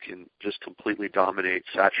that you can just completely dominate,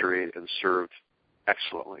 saturate, and serve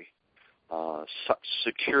excellently?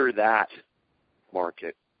 Secure that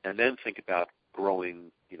market, and then think about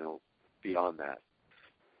growing, beyond that.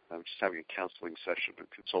 I'm just having a counseling session, a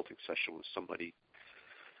consulting session with somebody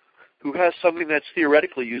who has something that's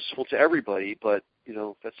theoretically useful to everybody, but,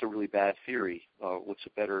 that's a really bad theory. What's a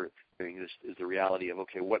better thing is the reality of,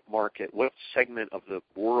 okay, what segment of the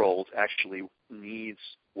world actually needs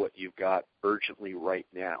what you've got urgently right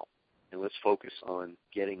now? and let's focus on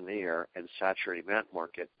getting there and saturating that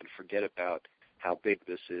market and forget about how big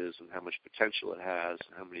this is and how much potential it has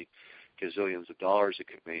and how many gazillions of dollars it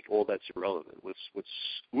could make. All that's irrelevant. What's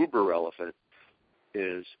uber relevant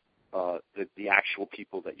is the actual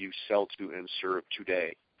people that you sell to and serve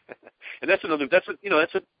today. And that's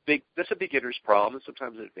a beginner's problem, and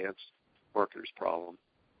sometimes an advanced marketer's problem.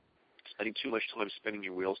 Spending too much time spinning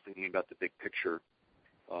your wheels thinking about the big picture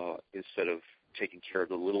instead of taking care of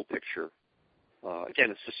the little picture.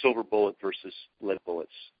 Again, it's the silver bullet versus lead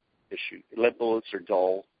bullets issue. Lead bullets are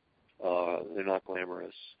dull. They're not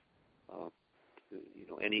glamorous.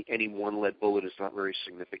 Any one lead bullet is not very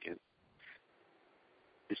significant.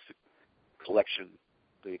 It's the collection,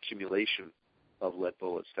 the accumulation of lead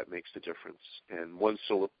bullets that makes the difference. And one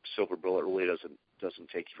silver bullet really doesn't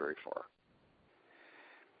take you very far.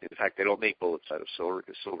 In fact, they don't make bullets out of silver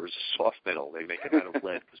because silver is a soft metal. They make it out of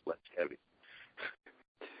lead because lead's heavy.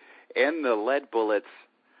 And the lead bullets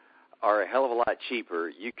are a hell of a lot cheaper.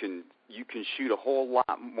 You can shoot a whole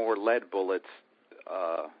lot more lead bullets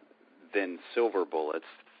than silver bullets.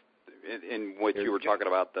 In what you were talking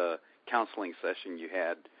about, the counseling session you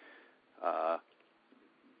had,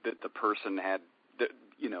 that the person had,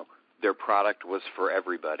 their product was for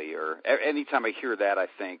everybody. Or anytime I hear that, I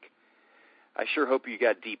think, I sure hope you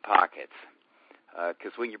got deep pockets.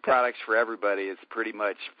 Because when your product's for everybody, it's pretty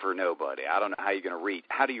much for nobody. I don't know how you're going to reach.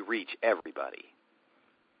 How do you reach everybody?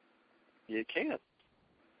 You can't.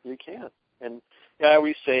 And I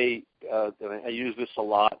always say, I use this a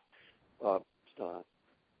lot,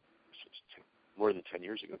 more than 10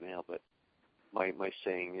 years ago now, but my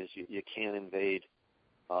saying is you can't invade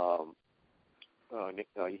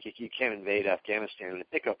you can't invade Afghanistan in a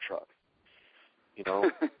pickup truck. If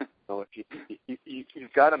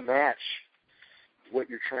you've got to match what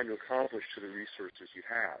you're trying to accomplish to the resources you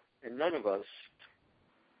have. And none of us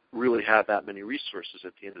really have that many resources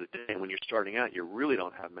at the end of the day. And when you're starting out, you really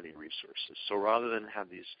don't have many resources. So rather than have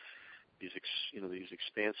these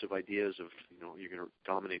expansive ideas of, you're going to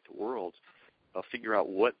dominate the world, figure out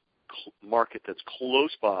what market that's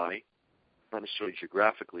close by, not necessarily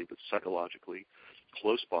geographically, but psychologically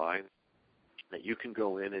close by, that you can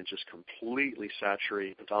go in and just completely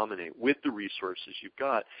saturate and dominate with the resources you've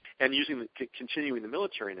got. And continuing the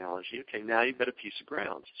military analogy, okay, now you've got a piece of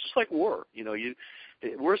ground. It's just like war.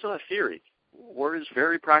 War's not a theory. War is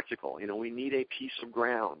very practical. We need a piece of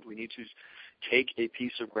ground. We need to take a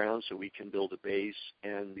piece of ground so we can build a base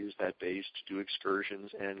and use that base to do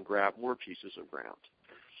excursions and grab more pieces of ground.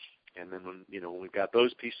 And then when we've got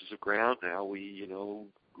those pieces of ground, now we,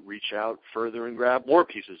 reach out further and grab more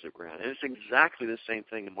pieces of ground. And it's exactly the same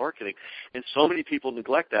thing in marketing. And so many people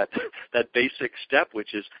neglect that basic step,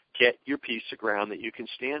 which is get your piece of ground that you can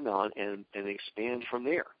stand on and expand from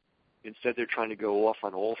there. Instead, they're trying to go off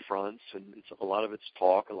on all fronts, and a lot of it's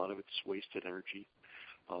talk, a lot of it's wasted energy,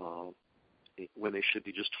 when they should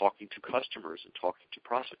be just talking to customers and talking to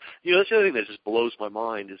prospects. That's the other thing that just blows my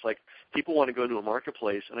mind is like people want to go into a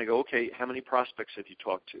marketplace, and I go, okay, how many prospects have you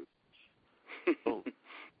talked to? Oh,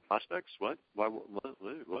 prospects? What? Why?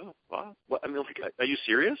 What? I mean, are you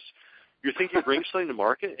serious? You're thinking you bring something to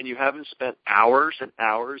market, and you haven't spent hours and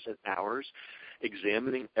hours and hours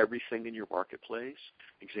examining everything in your marketplace,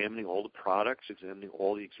 examining all the products, examining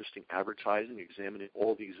all the existing advertising, examining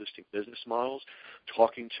all the existing business models,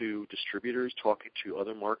 talking to distributors, talking to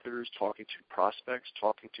other marketers, talking to prospects,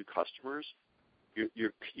 talking to customers.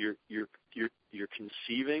 You're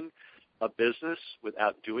conceiving a business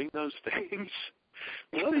without doing those things.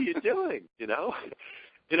 What are you doing?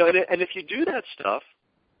 And if you do that stuff,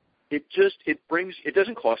 it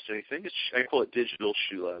doesn't cost anything. I call it digital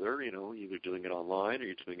shoe leather. Either doing it online or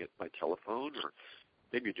you're doing it by telephone, or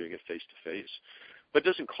maybe you're doing it face to face. But it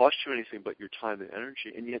doesn't cost you anything but your time and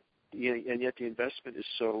energy. And yet the investment is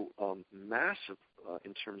so massive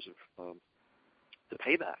in terms of the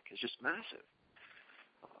payback. It's just massive.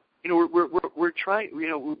 We're trying.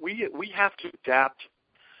 We have to adapt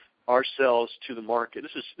ourselves to the market.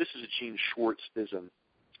 This is a Gene Schwartz-ism.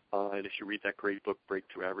 And if you read that great book,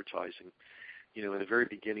 Breakthrough Advertising, in the very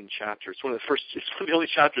beginning chapter, it's one of the only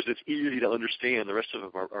chapters that's easy to understand. The rest of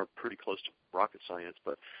them are pretty close to rocket science.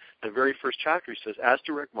 But the very first chapter, he says, as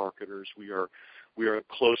direct marketers, we are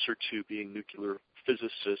closer to being nuclear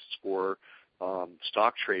physicists or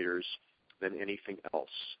stock traders than anything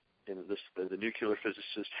else. And the nuclear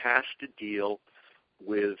physicist has to deal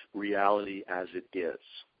with reality as it is.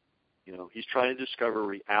 He's trying to discover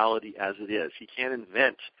reality as it is. He can't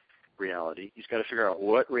invent reality. He's got to figure out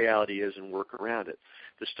what reality is and work around it.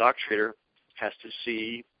 The stock trader has to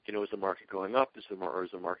see, is the market going up? Is the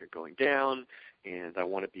market going down? and I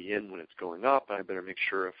want to be in when it's going up, and I better make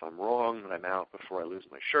sure if I'm wrong that I'm out before I lose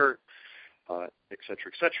my shirt, et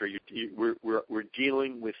cetera, et cetera. We're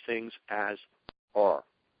dealing with things as are,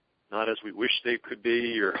 not as we wish they could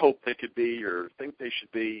be or hope they could be or think they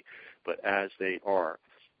should be, but as they are.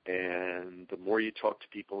 And the more you talk to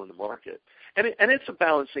people in the market, and it's a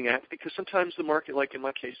balancing act, because sometimes the market, like in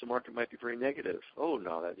my case, the market might be very negative. Oh,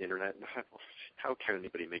 no, that internet, how can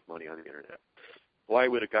anybody make money on the internet? Why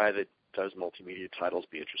would a guy that does multimedia titles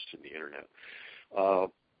be interested in the internet?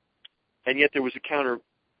 And yet there was a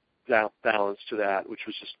counterbalance to that, which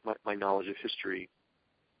was just my knowledge of history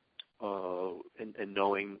and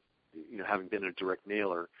knowing, having been a direct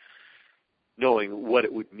mailer, knowing what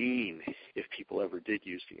it would mean if people ever did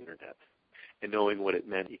use the internet, and knowing what it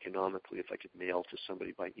meant economically if I could mail to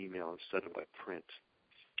somebody by email instead of by print,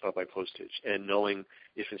 by postage, and knowing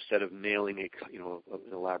if instead of mailing an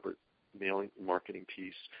elaborate mailing marketing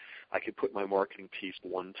piece, I could put my marketing piece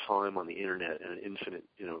one time on the internet, and an infinite,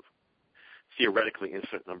 theoretically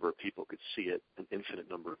infinite number of people could see it an infinite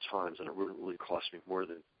number of times, and it wouldn't really cost me more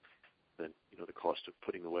than the cost of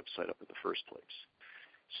putting the website up in the first place.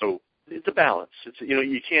 So it's a balance. It's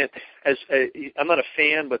you can't. I'm not a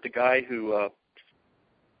fan, but the guy who I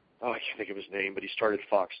can't think of his name, but he started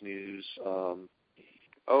Fox News.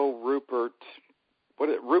 Rupert.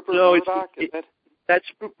 Rupert Murdoch? That's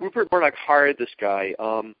Rupert Murdoch hired this guy.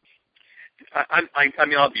 I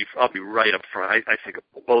mean, I'll be right up front. I think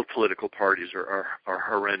both political parties are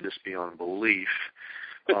horrendous beyond belief.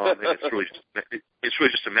 And it's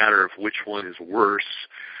really just a matter of which one is worse,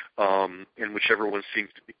 and whichever one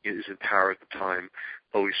is in power at the time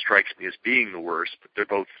always strikes me as being the worst. But they're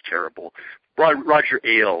both terrible. Roger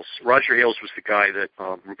Ailes was the guy that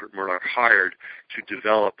Rupert Murdoch hired to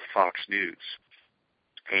develop Fox News,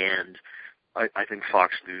 and I think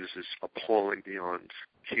Fox News is appalling beyond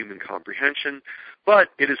human comprehension, but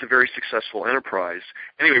it is a very successful enterprise.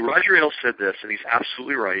 Anyway, Roger Ailes said this, and he's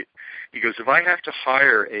absolutely right. He goes, if I have to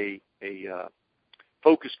hire a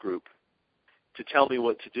focus group to tell me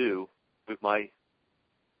what to do with my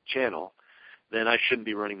channel, then I shouldn't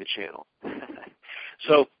be running the channel.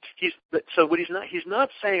 So he's not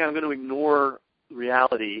saying I'm going to ignore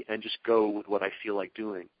reality and just go with what I feel like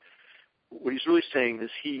doing. What he's really saying is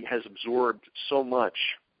he has absorbed so much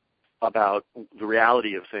about the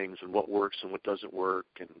reality of things and what works and what doesn't work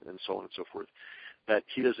and so on and so forth, that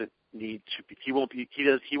he doesn't need to be. He won't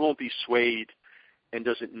be swayed, and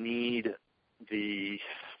doesn't need the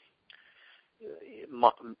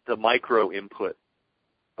micro input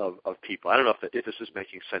of people. I don't know if this is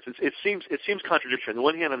making sense. It seems contradictory. On the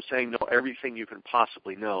one hand, I'm saying know everything you can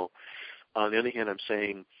possibly know. On the other hand, I'm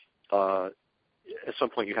saying at some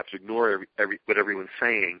point you have to ignore what everyone's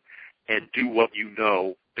saying and do what you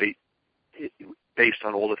know based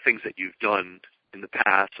on all the things that you've done in the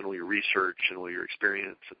past and all your research and all your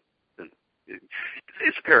experience. And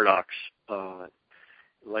it's a paradox.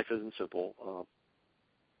 Life isn't simple,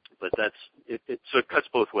 but that's it. So it cuts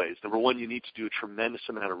both ways. Number one, you need to do a tremendous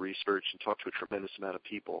amount of research and talk to a tremendous amount of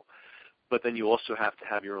people, but then you also have to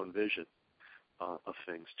have your own vision of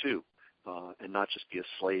things too, and not just be a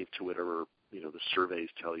slave to whatever the surveys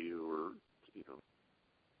tell you or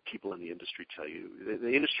people in the industry tell you.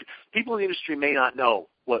 People in the industry may not know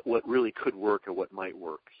what really could work or what might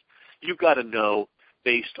work. You've got to know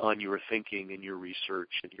based on your thinking and your research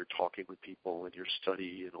and your talking with people and your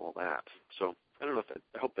study and all that. So I don't know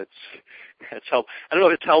I hope that's helpful. I don't know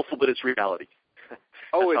if it's helpful, but it's reality.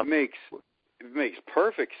 It makes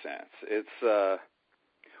perfect sense. It's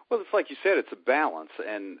it's like you said, it's a balance,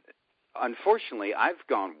 and unfortunately, I've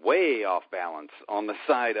gone way off balance on the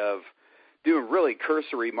side of doing really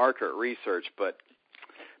cursory market research, but,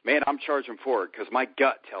 man, I'm charging for it because my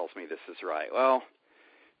gut tells me this is right. Well,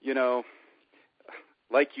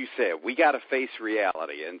 like you said, we got to face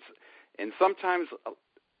reality, and sometimes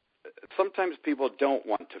people don't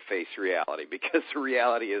want to face reality because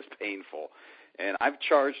reality is painful. And I've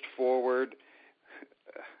charged forward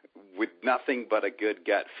with nothing but a good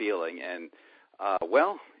gut feeling, and,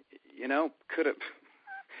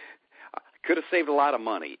 could have saved a lot of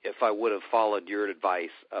money if I would have followed your advice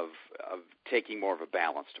of taking more of a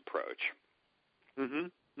balanced approach.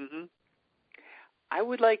 Mm-hmm. Mm-hmm. I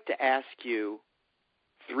would like to ask you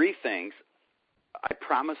 3 things. I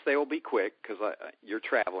promise they will be quick because you're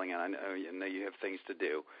traveling and I know you have things to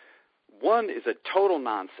do. One is a total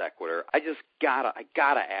non sequitur. I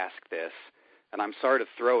gotta ask this, and I'm sorry to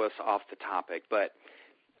throw us off the topic, but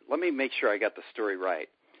let me make sure I got the story right.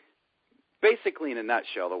 Basically, in a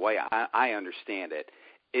nutshell, the way I understand it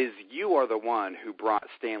is you are the one who brought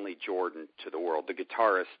Stanley Jordan to the world, the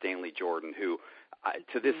guitarist Stanley Jordan, who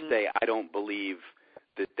to this day, I don't believe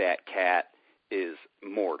that cat is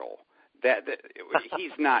mortal. That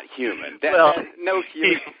he's not human. No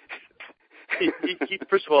human. He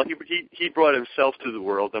first of all, he brought himself to the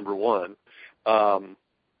world. Number one.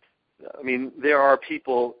 I mean, there are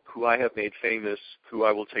people who I have made famous who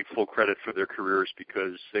I will take full credit for their careers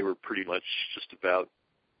because they were pretty much just about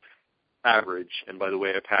average. And by the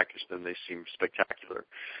way I packaged them, they seem spectacular.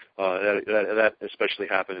 That especially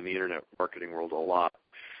happened in the internet marketing world a lot.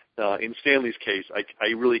 In Stanley's case, I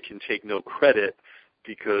really can take no credit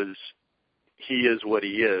because he is what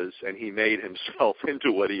he is, and he made himself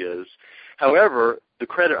into what he is. However, the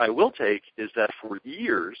credit I will take is that for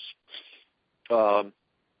years,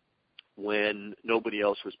 when nobody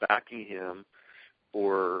else was backing him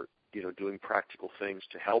or doing practical things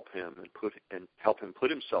to help him and help him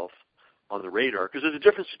put himself on the radar, because there's a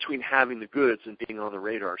difference between having the goods and being on the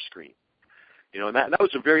radar screen. And that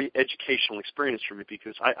was a very educational experience for me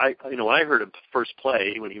because when I heard him first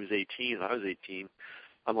play when he was 18 and I was 18,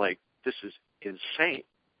 I'm like, this is insane.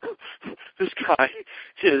 This guy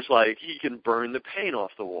is like, he can burn the paint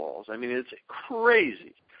off the walls. I mean, it's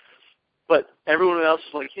crazy. But everyone else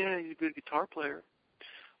is like, yeah, he's a good guitar player.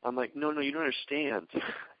 I'm like, no, you don't understand.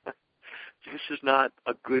 This is not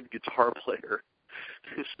a good guitar player.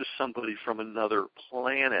 This is somebody from another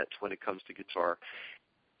planet when it comes to guitar.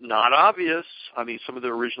 Not obvious. I mean, some of the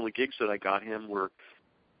original gigs that I got him were,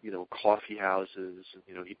 coffee houses,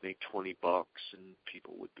 and, he'd make $20 and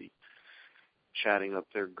people would be chatting up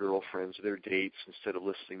their girlfriends or their dates instead of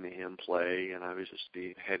listening to him play, and I was just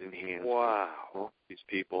being head in hand with these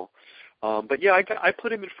people. But yeah, I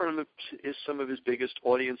put him in front of some of his biggest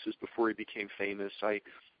audiences before he became famous. I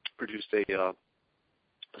produced a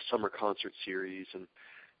summer concert series, and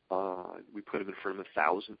we put him in front of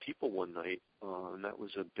 1,000 people one night, and that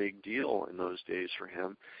was a big deal in those days for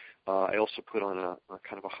him. I also put on a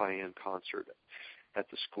kind of a high-end concert at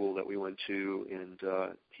the school that we went to,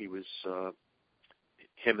 and he was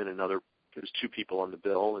him and there's two people on the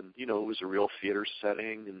bill, and it was a real theater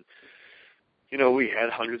setting, and we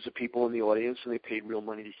had hundreds of people in the audience, and they paid real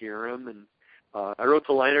money to hear him. And I wrote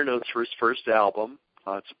the liner notes for his first album.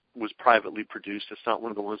 It was privately produced. It's not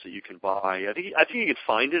one of the ones that you can buy. I think you can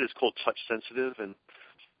find it. It's called Touch Sensitive, and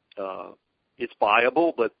it's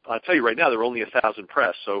buyable. But I'll tell you right now, there are only 1,000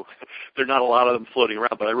 press, so there are not a lot of them floating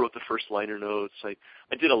around. But I wrote the first liner notes. I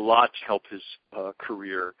did a lot to help his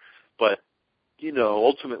career. But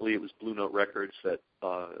ultimately it was Blue Note Records that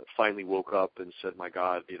finally woke up and said, my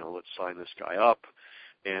God, let's sign this guy up.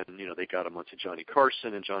 And, they got him onto Johnny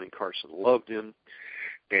Carson, and Johnny Carson loved him.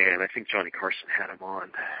 And I think Johnny Carson had him on.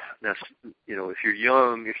 Now, if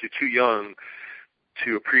you're too young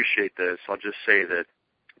to appreciate this, I'll just say that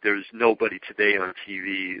there's nobody today on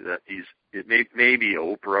TV that maybe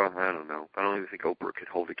Oprah, I don't know. I don't even think Oprah could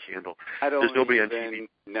hold a candle. There's nobody on TV.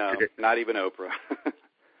 No, today. Not even Oprah.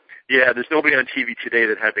 Yeah, there's nobody on TV today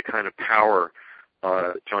that had the kind of power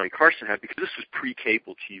Johnny Carson had, because this was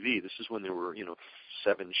pre-cable TV. This is when there were,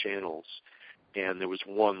 7 channels, and there was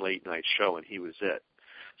one late-night show, and he was it.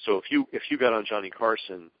 So if you got on Johnny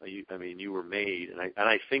Carson, you were made. And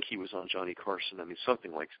I think he was on Johnny Carson,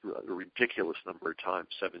 something like a ridiculous number of times,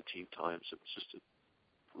 17 times. It was just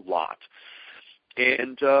a lot.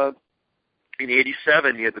 And in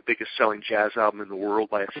 '87, he had the biggest selling jazz album in the world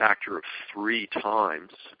by a factor of 3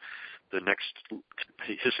 times.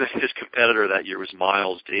 His competitor that year was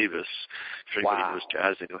Miles Davis. If anybody knows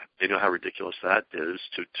jazz, they know how ridiculous that is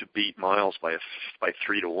to beat Miles by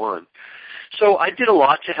 3-1. So I did a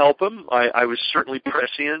lot to help him. I was certainly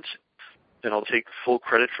prescient, and I'll take full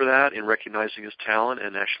credit for that in recognizing his talent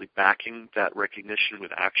and actually backing that recognition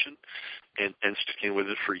with action and sticking with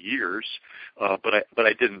it for years. But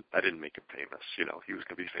I didn't make him famous. He was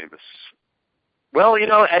going to be famous. Well,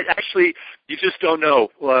 actually, you just don't know.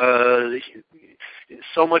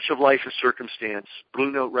 So much of life is circumstance.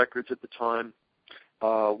 Blue Note Records at the time,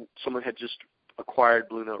 someone had just acquired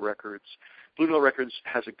Blue Note Records. Blue Note Records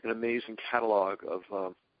has an amazing catalog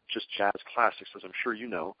of just jazz classics, as I'm sure you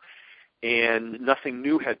know, and nothing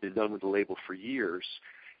new had been done with the label for years.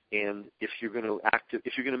 And if you're going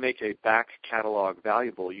to make a back catalog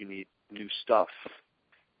valuable, you need new stuff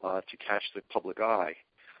to catch the public eye.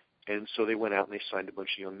 And so they went out and they signed a bunch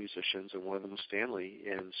of young musicians, and one of them was Stanley.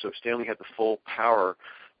 And so Stanley had the full power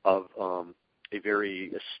of a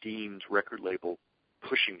very esteemed record label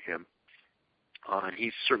pushing him. And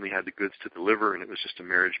he certainly had the goods to deliver, and it was just a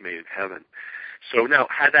marriage made in heaven. So now,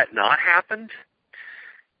 had that not happened,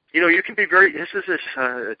 you can be this is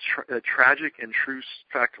a tragic and true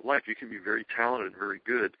fact of life. You can be very talented and very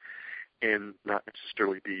good and not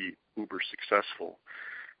necessarily be uber successful.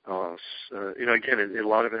 Again, a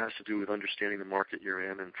lot of it has to do with understanding the market you're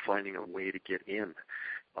in and finding a way to get in,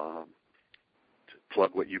 to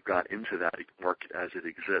plug what you've got into that market as it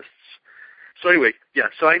exists. So anyway, yeah.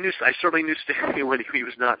 So I certainly knew Stanley when he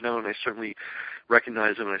was not known. I certainly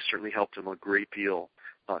recognized him, and I certainly helped him a great deal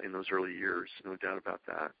in those early years. No doubt about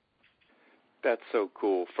that. That's so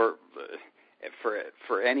cool. For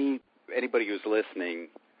anybody who's listening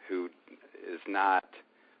who is not,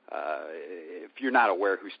 if you're not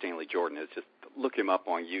aware who Stanley Jordan is, just look him up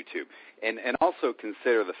on YouTube, and also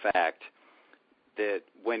consider the fact that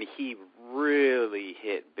when he really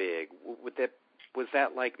hit big, was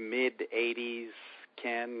that like mid 80s,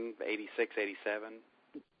 Ken, 86, 87?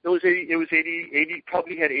 It was 80.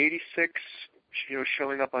 Probably had 86,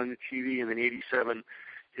 showing up on the TV, and then 87,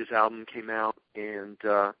 his album came out, and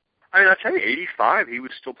I'll tell you, 85, he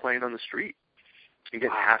was still playing on the street and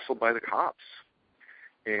getting hassled by the cops.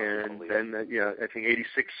 And then, I think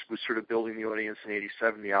 86 was sort of building the audience, and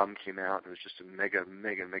 87, the album came out, and it was just a mega,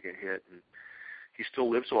 mega, mega hit. And he still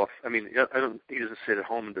lives off, he doesn't sit at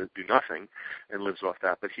home and do nothing and lives off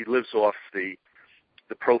that, but he lives off the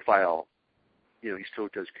profile. He still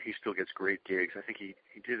gets great gigs. I think he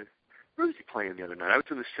did. Where was he playing the other night? I was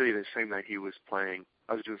in the city the same night he was playing.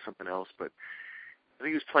 I was doing something else, but I think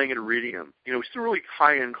he was playing at Iridium. It's still a really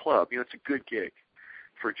high-end club. It's a good gig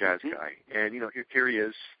for a jazz guy. And, here he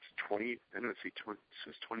is, 20, I don't know,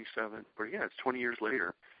 since 27, but yeah, it's 20 years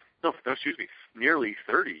later. No, excuse me, nearly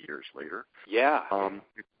 30 years later. Yeah.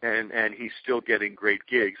 And he's still getting great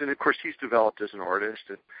gigs. And, of course, he's developed as an artist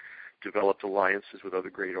and developed alliances with other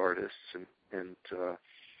great artists. And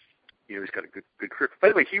he's got a good career. By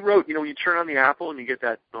the way, he wrote, when you turn on the Apple and you get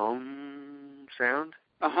that sound.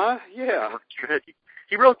 Uh-huh, yeah.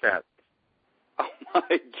 He wrote that. Oh,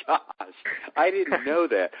 my gosh. I didn't know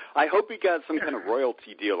that. I hope he got some kind of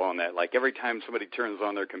royalty deal on that. Like every time somebody turns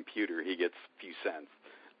on their computer, he gets a few cents.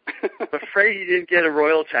 I'm afraid he didn't get a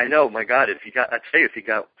royalty. I know, my God, if he got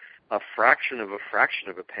a fraction of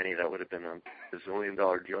a penny, that would have been a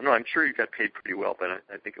 $1 deal. No, I'm sure he got paid pretty well, but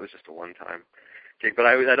I think it was just a one-time gig. But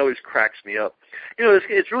that always cracks me up.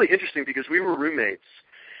 It's really interesting because we were roommates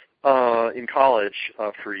in college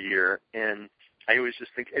for a year, and I always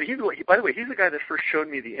just think, and by the way, he's the guy that first showed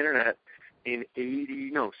me the internet in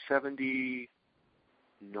 79.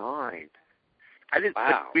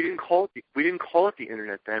 Wow. We didn't call it the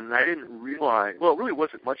internet then, and I didn't realize. Well, it really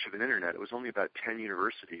wasn't much of an internet. It was only about 10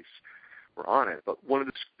 universities were on it. But one of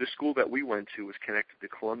the school that we went to was connected to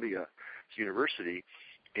Columbia University,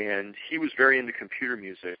 and he was very into computer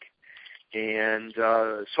music. And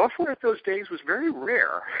software at those days was very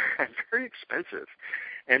rare and very expensive.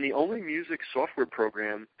 And the only music software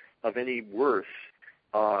program of any worth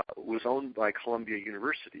was owned by Columbia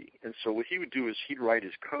University. And so what he would do is he'd write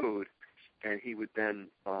his code, and he would then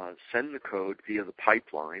send the code via the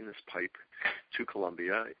pipeline, this pipe, to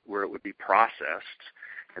Columbia, where it would be processed,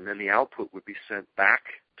 and then the output would be sent back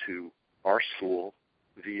to our school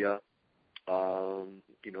via,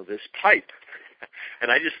 this pipe.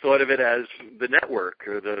 And I just thought of it as the network,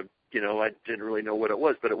 or I didn't really know what it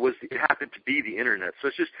was, but it happened to be the internet. So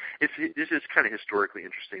it's just kind of historically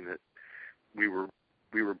interesting that we were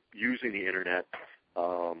using the internet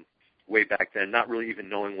way back then, not really even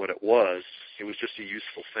knowing what it was. It was just a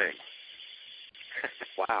useful thing.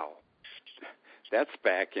 Wow. That's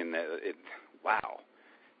back in wow.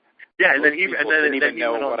 Yeah, and most then people didn't even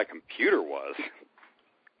know what a computer was.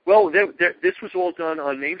 Well, this was all done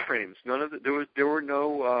on mainframes. There were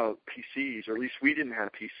no PCs, or at least we didn't have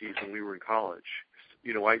PCs when we were in college.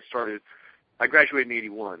 I graduated in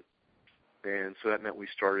 81, and so that meant we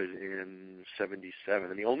started in 77.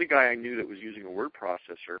 And the only guy I knew that was using a word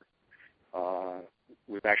processor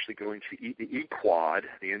was actually going to the E-Quad,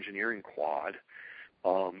 the engineering quad,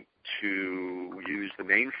 to use the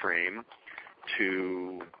mainframe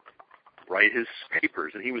to write his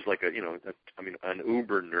papers, and he was like an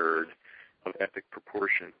uber nerd of epic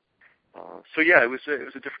proportion. So yeah, it was a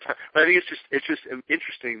different time. But I think it's just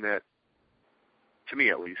interesting that, to me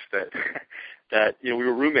at least, that we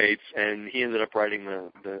were roommates, and he ended up writing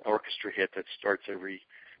the orchestra hit that starts every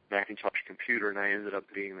Macintosh computer, and I ended up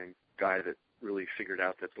being the guy that really figured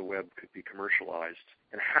out that the web could be commercialized,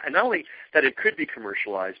 and not only that it could be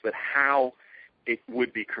commercialized, but how it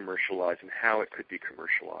would be commercialized and how it could be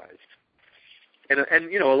commercialized. And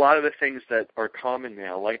a lot of the things that are common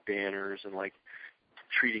now, like banners and like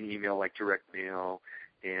treating email like direct mail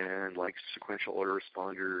and like sequential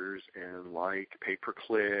autoresponders and like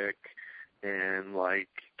pay-per-click and like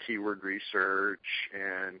keyword research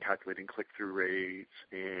and calculating click-through rates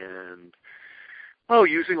and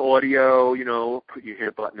using audio, you hit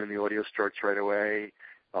a button and the audio starts right away.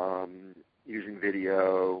 using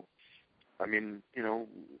video. I mean,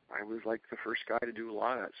 I was like the first guy to do a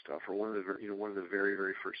lot of that stuff, or one of the very,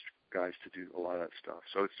 very first guys to do a lot of that stuff.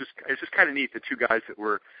 So it's just kind of neat. The two guys that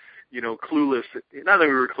were, clueless. Not that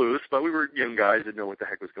we were clueless, but we were young guys that didn't know what the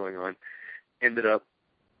heck was going on. Ended up,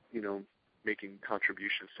 making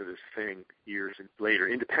contributions to this thing years later,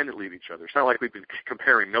 independently of each other. It's not like we've been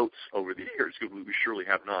comparing notes over the years. We surely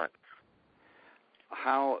have not.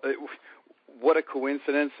 What a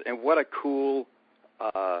coincidence, and what a cool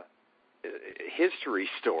history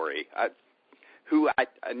story. I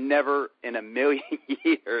never in a million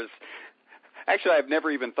years. Actually, I've never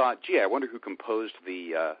even thought, gee, I wonder who composed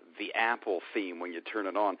the Apple theme when you turn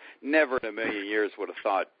it on. Never in a million years would have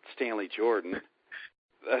thought Stanley Jordan.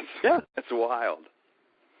 That's wild.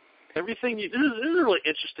 Everything this is a really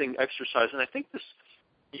interesting exercise, and I think this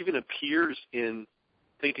even appears in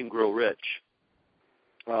Think and Grow Rich.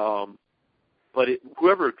 But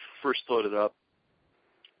whoever first thought it up,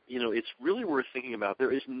 it's really worth thinking about.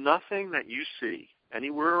 There is nothing that you see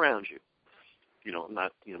anywhere around you.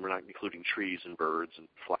 We're not including trees and birds and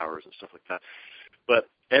flowers and stuff like that. But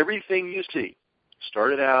everything you see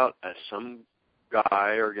started out as some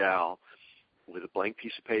guy or gal with a blank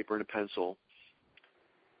piece of paper and a pencil,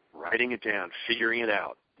 writing it down, figuring it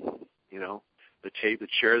out. The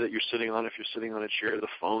chair that you're sitting on, if you're sitting on a chair, the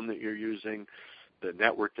phone that you're using, the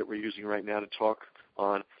network that we're using right now to talk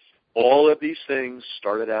on. All of these things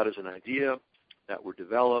started out as an idea that were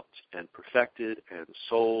developed and perfected and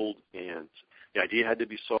sold, and the idea had to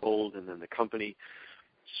be sold, and then the company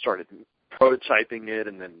started prototyping it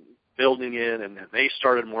and then building it, and then they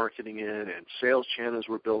started marketing it, and sales channels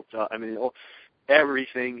were built up. I mean,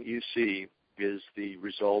 everything you see is the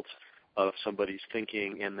result of somebody's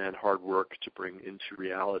thinking and then hard work to bring into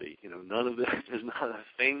reality. None of this is not a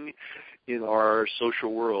thing in our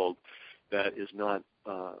social world that is not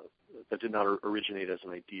that did not originate as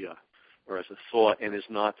an idea or as a thought, and is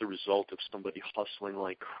not the result of somebody hustling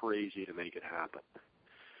like crazy to make it happen.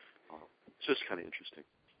 It's just kind of interesting.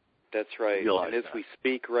 That's right. And as we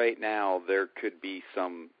speak right now, there could be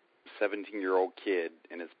some 17-year-old kid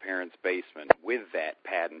in his parents' basement with that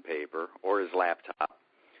pad and paper or his laptop,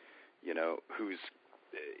 who's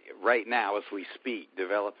right now, as we speak,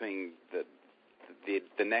 developing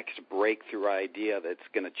the next breakthrough idea that's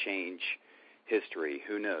going to change history.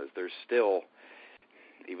 Who knows? There's still,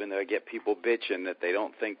 even though I get people bitching that they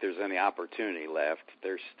don't think there's any opportunity left,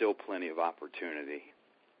 there's still plenty of opportunity.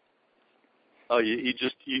 Oh, you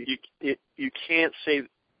can't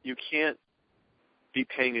be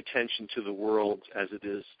paying attention to the world as it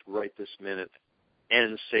is right this minute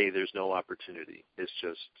and say there's no opportunity. It's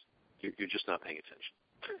just you're just not paying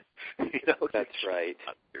attention. That's right.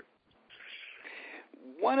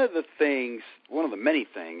 One of the many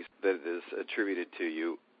things that is attributed to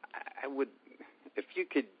you, I would, if you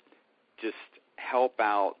could just help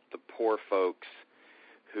out the poor folks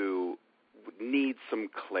who need some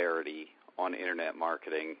clarity on internet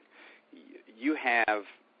marketing. You have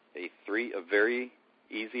a very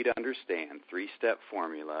easy to understand 3-step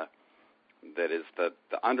formula that is the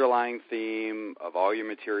underlying theme of all your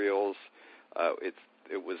materials. It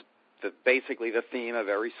was basically the theme of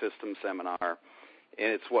every system seminar, and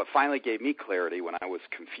it's what finally gave me clarity when I was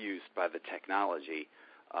confused by the technology.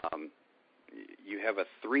 You have a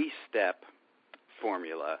 3-step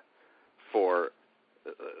formula for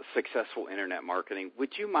successful internet marketing.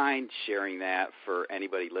 Would you mind sharing that for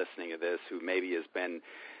anybody listening to this who maybe has been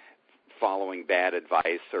following bad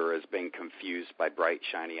advice or has been confused by bright,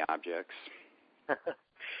 shiny objects?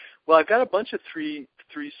 Well, I've got a bunch of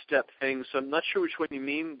three-step things, so I'm not sure which one you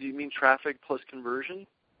mean. Do you mean traffic plus conversion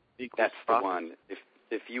equals That's profit? The one.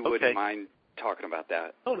 If you wouldn't mind talking about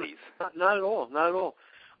that, please. Not at all. Not at all.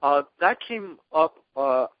 That came up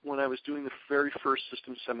when I was doing the very first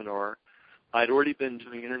system seminar. I'd already been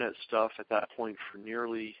doing internet stuff at that point for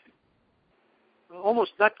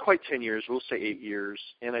almost not quite 10 years, we'll say 8 years,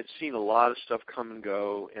 and I'd seen a lot of stuff come and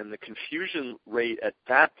go, and the confusion rate at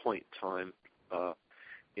that point in time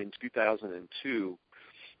in 2002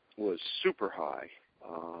 was super high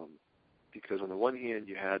because on the one hand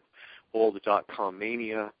you had all the dot-com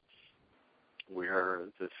mania where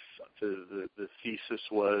the thesis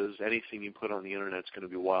was anything you put on the internet is going to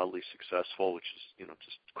be wildly successful, which is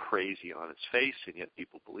just crazy on its face, and yet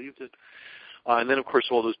people believed it. And then, of course,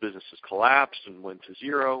 all those businesses collapsed and went to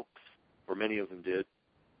zero, or many of them did,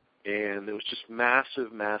 and there was just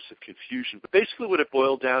massive, massive confusion. But basically what it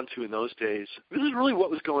boiled down to in those days, this is really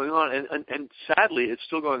what was going on, and sadly it's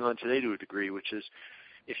still going on today to a degree, which is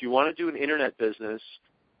if you want to do an internet business,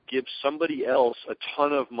 give somebody else a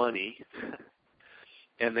ton of money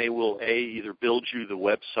and they will, A, either build you the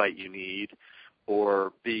website you need,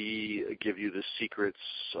 or B, give you the secrets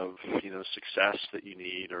of, success that you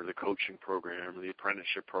need, or the coaching program, or the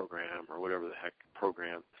apprenticeship program, or whatever the heck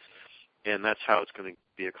program. And that's how it's going to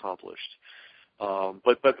be accomplished.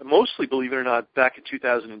 But mostly, believe it or not, back in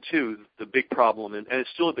 2002, the big problem, and it's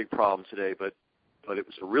still a big problem today, but it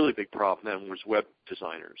was a really big problem then, was web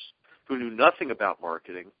designers who knew nothing about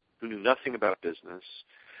marketing, who knew nothing about business,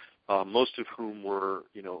 most of whom were,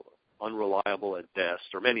 unreliable at best,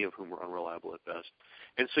 or many of whom were unreliable at best.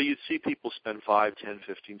 And so you'd see people spend $5, $10,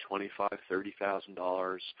 $15, $25,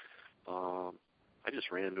 $30,000. I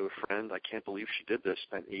just ran into a friend. I can't believe she did this.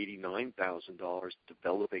 Spent $89,000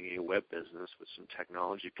 developing a web business with some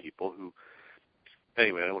technology people who.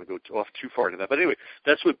 Anyway, I don't want to go off too far into that. But anyway,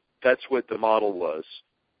 that's what the model was.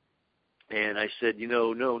 And I said,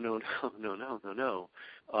 no.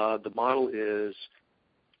 The model is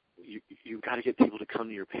you've got to get people to come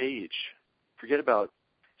to your page. Forget about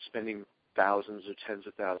spending thousands or tens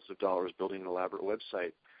of thousands of dollars building an elaborate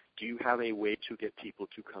website. Do you have a way to get people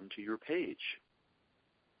to come to your page?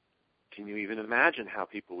 Can you even imagine how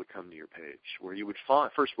people would come to your page? Where you would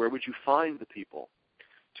find, first, where would you find the people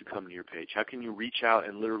to come to your page? How can you reach out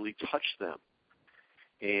and literally touch them?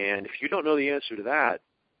 And if you don't know the answer to that,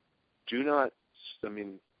 do not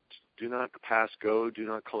pass go, do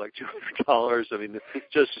not collect $200.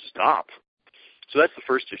 Just stop. So that's the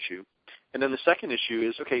first issue. And then the second issue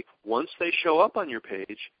is, okay, once they show up on your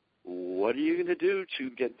page, what are you going to do to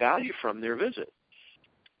get value from their visit?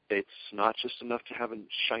 It's not just enough to have a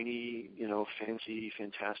shiny, fancy,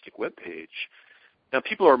 fantastic web page. Now,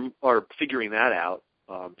 people are figuring that out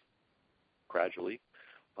gradually,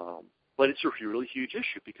 but it's a really huge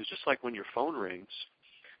issue because just like when your phone rings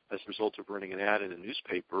as a result of running an ad in a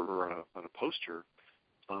newspaper or on a poster,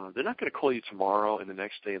 they're not going to call you tomorrow and the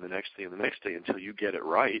next day and the next day and the next day until you get it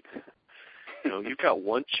right. You've got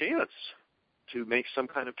one chance to make some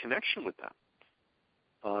kind of connection with them.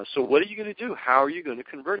 So what are you going to do? How are you going to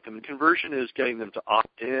convert them? And conversion is getting them to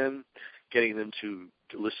opt in, getting them to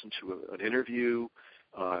listen to an interview,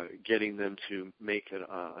 getting them to make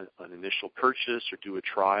an initial purchase or do a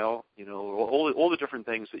trial. All the different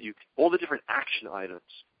things all the different action items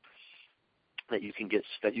that you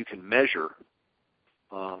can measure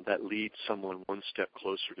that lead someone one step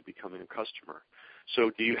closer to becoming a customer.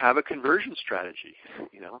 So do you have a conversion strategy?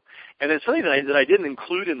 And then something that I didn't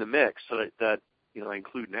include in the mix that I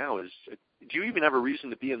include now is, do you even have a reason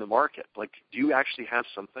to be in the market? Like, do you actually have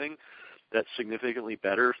something that's significantly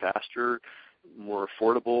better, faster, more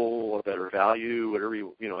affordable, a better value, whatever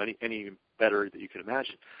any better that you can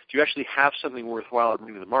imagine? Do you actually have something worthwhile to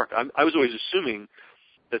bring to the market? I was always assuming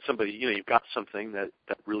that somebody, you've got something that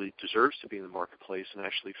really deserves to be in the marketplace and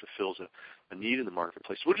actually fulfills a need in the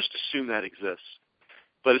marketplace. We'll just assume that exists.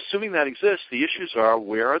 But assuming that exists, the issues are,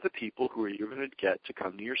 where are the people who you're going to get to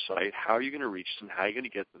come to your site? How are you going to reach them? How are you going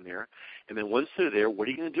to get them there? And then once they're there, what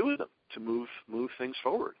are you going to do with them to move things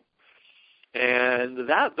forward? And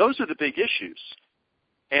those are the big issues.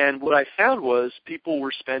 And what I found was people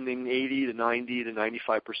were spending 80 to 90 to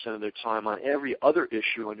 95% of their time on every other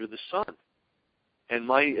issue under the sun. And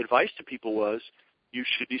my advice to people was, you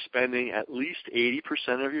should be spending at least 80%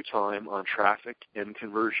 of your time on traffic and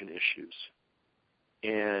conversion issues.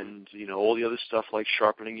 And, all the other stuff like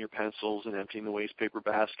sharpening your pencils and emptying the waste paper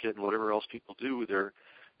basket and whatever else people do with their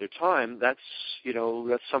time, that's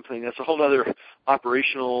a whole other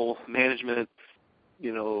operational management,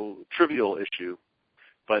 trivial issue.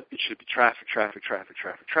 But it should be traffic,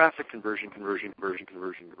 conversion.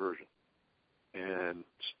 And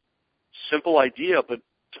simple idea, but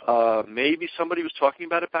maybe somebody was talking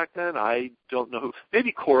about it back then. I don't know.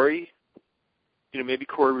 Maybe Corey, maybe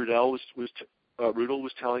Corey Rudell Rudel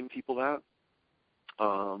was telling people that.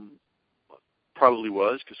 Probably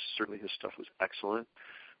was, because certainly his stuff was excellent.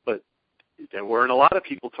 But there weren't a lot of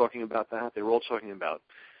people talking about that. They were all talking about,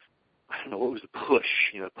 I don't know, what was the push,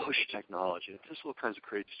 push technology. Just all kinds of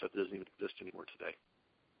crazy stuff that doesn't even exist anymore today.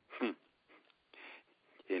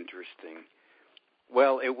 Interesting.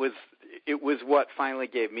 Well, it was what finally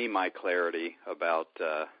gave me my clarity about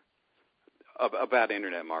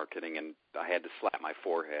internet marketing, and I had to slap my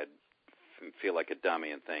forehead and feel like a dummy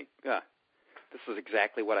and think, this is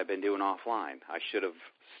exactly what I've been doing offline. I should have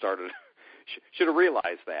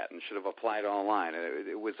realized that and should have applied it online.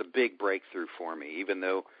 It was a big breakthrough for me, even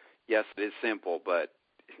though, yes, it is simple, but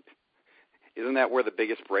isn't that where the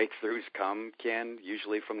biggest breakthroughs come, Ken,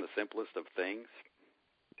 usually from the simplest of things?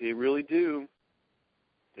 They really do.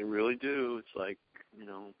 They really do. It's like,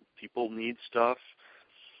 people need stuff.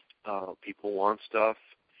 People want stuff.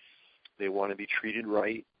 They want to be treated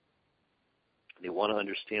right. They want to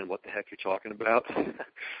understand what the heck you're talking about.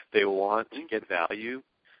 They want to get value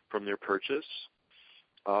from their purchase.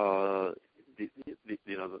 This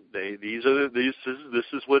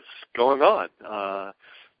is what's going on,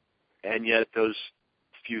 and yet those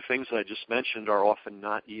few things that I just mentioned are often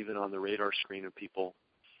not even on the radar screen of people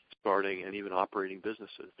starting and even operating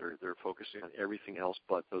businesses. They're focusing on everything else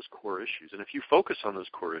but those core issues. And if you focus on those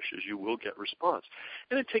core issues, you will get response.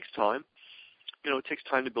 And it takes time. It takes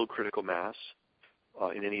time to build critical mass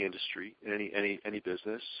in any industry, in any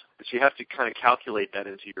business. But you have to kind of calculate that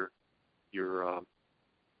into your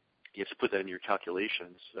you have to put that in your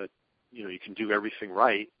calculations that you can do everything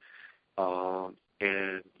right,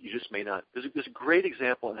 and you just may not. There's a great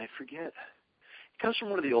example, and I forget. It comes from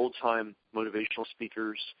one of the old-time motivational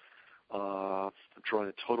speakers. I'm drawing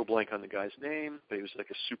a total blank on the guy's name, but he was like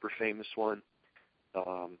a super famous one.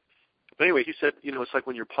 But anyway, he said, it's like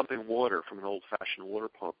when you're pumping water from an old-fashioned water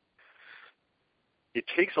pump. It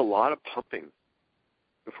takes a lot of pumping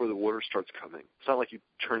before the water starts coming. It's not like you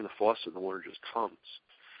turn the faucet and the water just comes.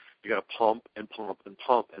 You got to pump and pump and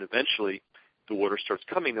pump, and eventually the water starts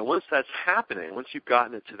coming. And once that's happening, once you've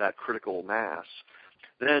gotten it to that critical mass,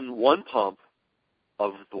 then one pump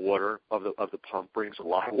of the water of the pump brings a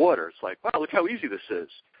lot of water. It's like, wow, look how easy this is.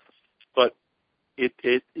 But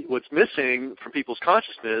what's missing from people's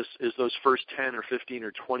consciousness is those first 10 or 15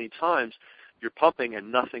 or 20 times you're pumping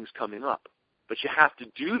and nothing's coming up. But you have to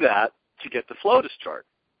do that to get the flow to start.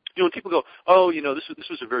 When people go, this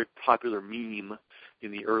was a very popular meme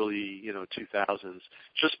in the early, 2000s.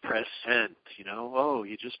 Just press send,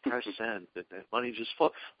 you just press send and money just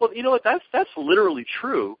flows. Well, you know what? That's literally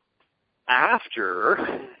true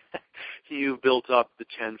after you've built up the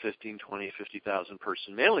 10, 15, 20, 50,000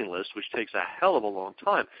 person mailing list, which takes a hell of a long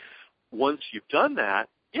time. Once you've done that,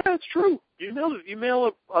 yeah, it's true. You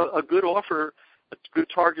mail a good offer, a good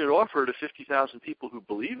targeted offer to 50,000 people who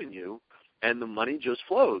believe in you, and the money just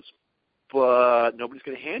flows. But nobody's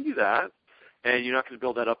going to hand you that, and you're not going to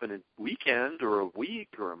build that up in a weekend or a week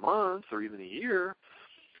or a month or even a year.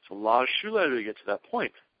 It's a lot of shoe leather to get to that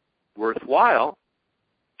point. Worthwhile,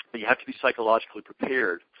 but you have to be psychologically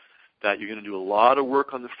prepared that you're going to do a lot of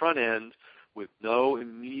work on the front end with no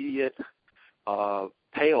immediate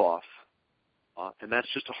payoff. And that's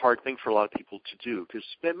just a hard thing for a lot of people to do because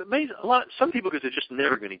some people, because they're just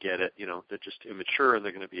never going to get it, they're just immature and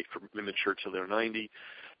they're going to be immature till they're 90.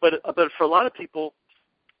 But for a lot of people,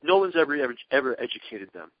 no one's ever educated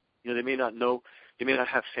them. They may not know, they may not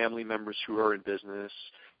have family members who are in business,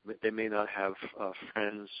 they may not have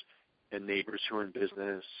friends and neighbors who are in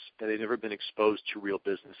business, and they've never been exposed to real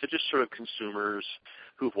business. They're just sort of consumers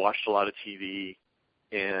who've watched a lot of TV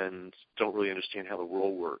and don't really understand how the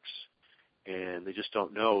world works. And they just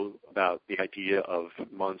don't know about the idea of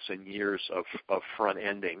months and years of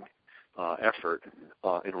front-ending effort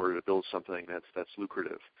in order to build something that's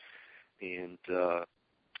lucrative. And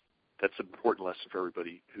that's an important lesson for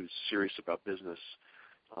everybody who's serious about business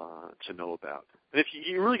to know about. And if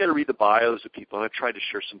you really got to read the bios of people, and I've tried to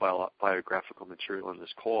share some biographical material on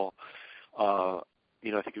this call. I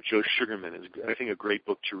think of Joe Sugarman. I think a great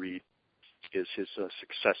book to read is his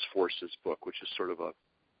Success Forces book, which is sort of an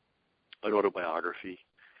autobiography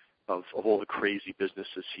of all the crazy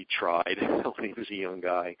businesses he tried when he was a young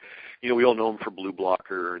guy. We all know him for Blue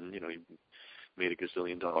Blocker, and he made $1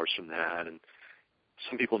 gazillion from that. And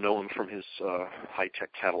some people know him from his high-tech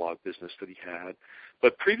catalog business that he had.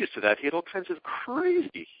 But previous to that, he had all kinds of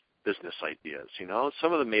crazy business ideas.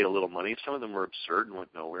 Some of them made a little money, some of them were absurd and went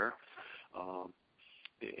nowhere.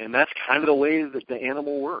 And that's kind of the way that the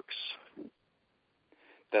animal works.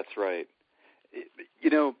 That's right.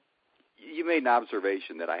 You made an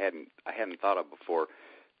observation that I hadn't thought of before,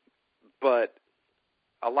 but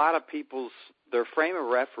a lot of their frame of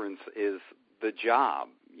reference is the job.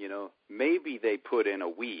 Maybe they put in a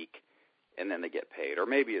week and then they get paid, or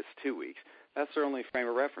maybe it's 2 weeks. That's their only frame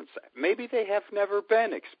of reference. Maybe they have never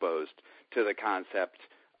been exposed to the concept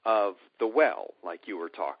of the well, like you were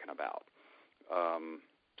talking about.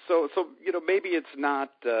 So maybe it's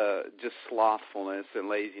not just slothfulness and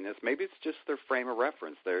laziness. Maybe it's just their frame of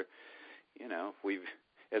reference. We've,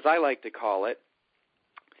 as I like to call it,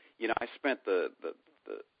 I spent the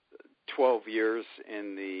 12 years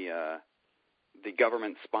in the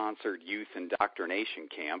government-sponsored youth indoctrination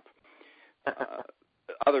camp.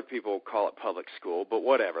 Other people call it public school, but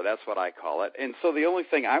whatever, that's what I call it. And so the only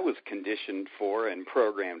thing I was conditioned for and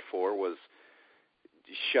programmed for was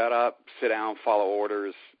shut up, sit down, follow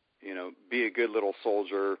orders, be a good little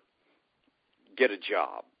soldier, get a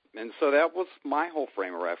job. And so that was my whole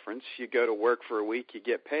frame of reference. You go to work for a week, you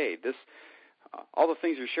get paid. All the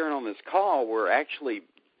things you're sharing on this call were actually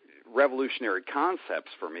revolutionary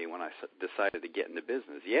concepts for me when I decided to get into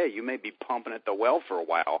business. Yeah, you may be pumping at the well for a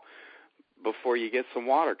while before you get some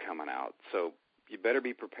water coming out, so you better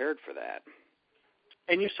be prepared for that.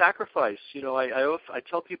 And you sacrifice. You know, I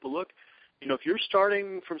tell people, look, you know, if you're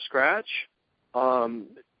starting from scratch,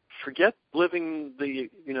 forget living the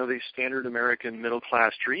standard American middle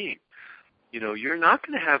class dream. You know, you're not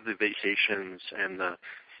going to have the vacations and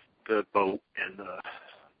the boat and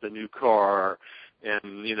the new car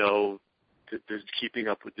and, you know, the keeping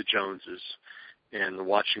up with the Joneses and the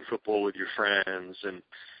watching football with your friends and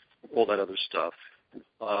all that other stuff.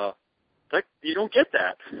 You don't get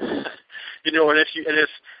that. You know, and if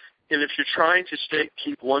you're trying to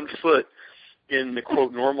keep one foot in the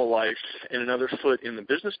quote normal life and another foot in the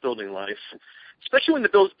business building life, especially when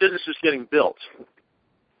the business is getting built.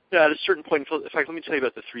 Yeah, at a certain point, in fact, let me tell you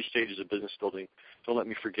about the 3 stages of business building. Don't let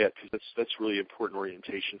me forget, because that's really important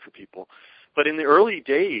orientation for people. But in the early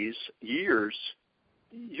days, years,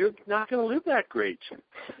 you're not going to live that great.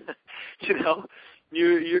 You know,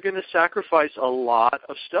 you're going to sacrifice a lot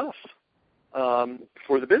of stuff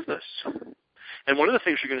for the business. And one of the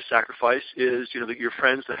things you're going to sacrifice is, you know, that your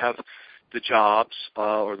friends that have the jobs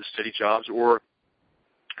or the steady jobs, or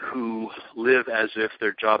who live as if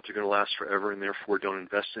their jobs are going to last forever and therefore don't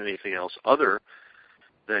invest in anything else other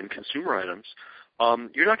than consumer items.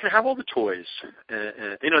 You're not going to have all the toys,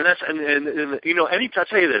 you know. And you know, I'll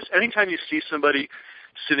tell you this: anytime you see somebody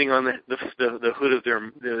sitting on the hood of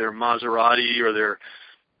their Maserati or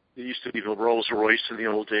it used to be the Rolls Royce in the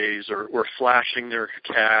old days, or flashing their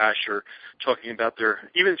cash, or talking about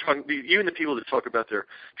even the people that talk about their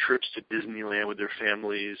trips to Disneyland with their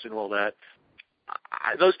families and all that.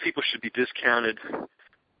 Those people should be discounted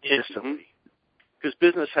instantly, because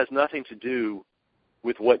business has nothing to do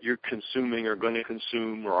with what you're consuming or going to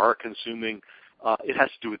consume or are consuming. It has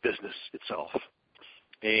to do with business itself.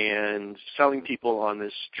 And selling people on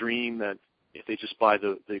this dream that if they just buy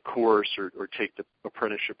the course or take the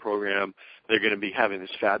apprenticeship program, they're going to be having these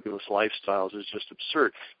fabulous lifestyles is just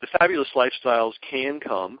absurd. The fabulous lifestyles can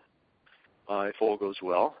come if all goes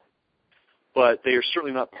well, but they are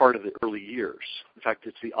certainly not part of the early years. In fact,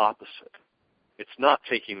 it's the opposite. It's not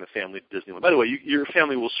taking the family to Disneyland. By the way, your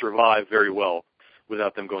family will survive very well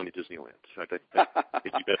without them going to Disneyland. In fact, they'd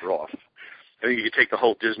be better off. I think you could take the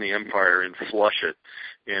whole Disney empire and flush it,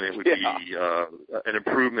 and it would be an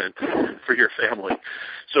improvement for your family.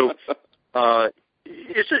 So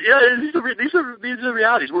these are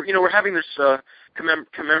realities. We're having this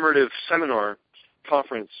commemorative seminar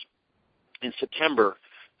conference in September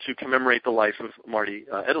to commemorate the life of Marty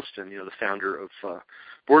Edelston, the founder of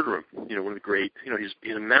Boardroom. One of the great.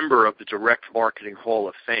 He's a member of the Direct Marketing Hall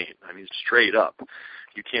of Fame. I mean, straight up.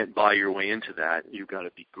 You can't buy your way into that. You've got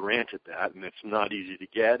to be granted that, and it's not easy to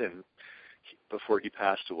get. And before he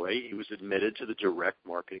passed away, he was admitted to the Direct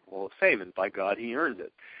Marketing Hall of Fame, and by God, he earned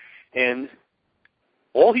it. And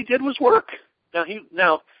all he did was work. Now he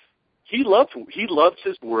loved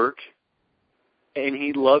his work, and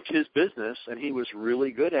he loved his business, and he was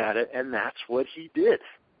really good at it, and that's what he did.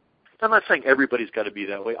 I'm not saying everybody's got to be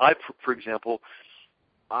that way. For example,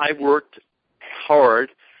 I worked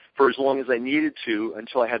hard for as long as I needed to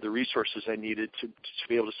until I had the resources I needed to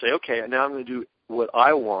be able to say, okay, now I'm going to do what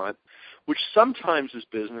I want, which sometimes is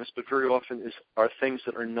business, but very often are things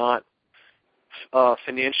that are not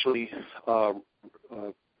financially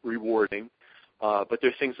rewarding, but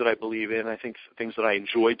they're things that I believe in. I think things that I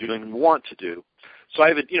enjoy doing and want to do. So I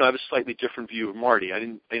have a slightly different view of Marty.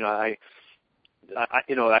 I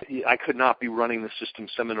could not be running the system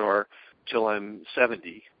seminar till I'm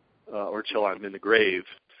 70 or till I'm in the grave.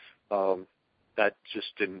 That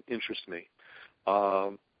just didn't interest me.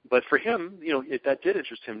 But for him, that did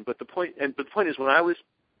interest him. But the point is, when I was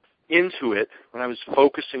into it, when I was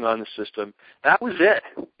focusing on the system, that was it.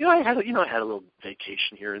 I had a little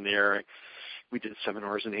vacation here and there. We did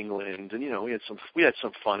seminars in England, and we had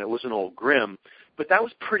some fun. It wasn't all grim, but that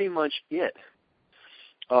was pretty much it.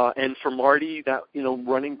 And for Marty, that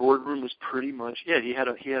running Boardroom was pretty much it. He had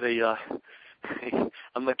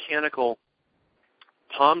a mechanical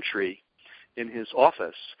palm tree in his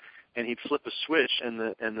office, and he'd flip a switch, and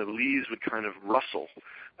the leaves would kind of rustle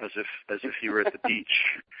as if he were at the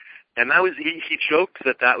beach. And that was he joked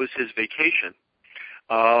that was his vacation.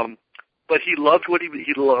 But he loved what he was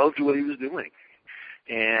doing,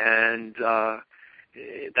 and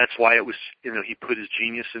that's why it was he put his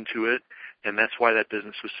genius into it, and that's why that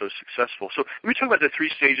business was so successful. So let me talk about the 3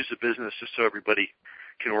 stages of business, just so everybody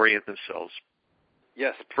can orient themselves.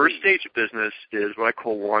 Yes. Please. First stage of business is what I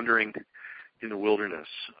call wandering in the wilderness.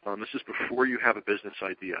 This is before you have a business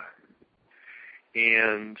idea,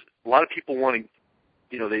 and a lot of people want to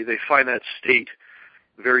they find that state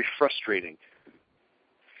very frustrating.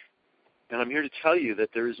 And I'm here to tell you that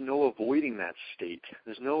there is no avoiding that state.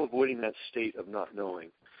 There's no avoiding that state of not knowing.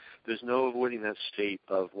 There's no avoiding that state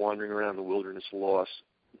of wandering around the wilderness lost,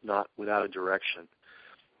 not without a direction.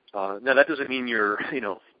 Now, that doesn't mean you're,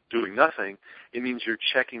 doing nothing. It means you're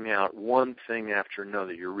checking out one thing after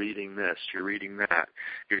another. You're reading this, you're reading that.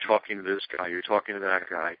 You're talking to this guy, you're talking to that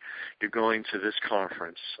guy. You're going to this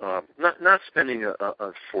conference. Not spending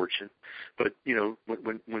a fortune, but,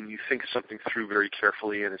 when you think something through very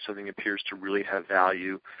carefully and if something appears to really have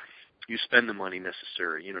value, you spend the money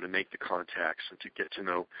necessary, to make the contacts and to get to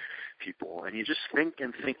know people. And you just think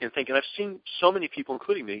and think and think. And I've seen so many people,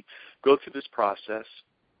 including me, go through this process.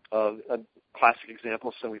 A classic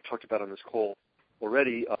example, something we've talked about on this call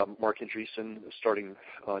already, Mark Andreessen, starting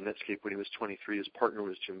Netscape when he was 23. His partner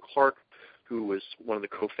was Jim Clark, who was one of the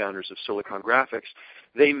co-founders of Silicon Graphics.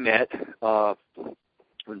 They met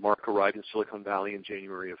when Mark arrived in Silicon Valley in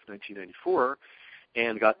January of 1994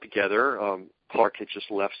 and got together. Clark had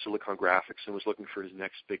just left Silicon Graphics and was looking for his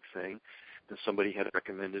next big thing. And somebody had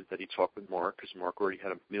recommended that he talk with Mark because Mark already had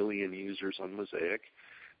 1 million users on Mosaic.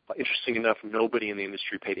 Interesting enough, nobody in the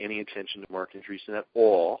industry paid any attention to Mark Andreessen at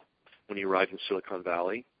all when he arrived in Silicon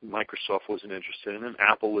Valley. Microsoft wasn't interested in him.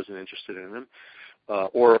 Apple wasn't interested in him.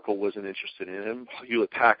 Oracle wasn't interested in him.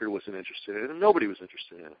 Hewlett-Packard wasn't interested in him. Nobody was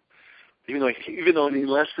interested in him. Even though in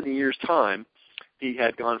less than a year's time, he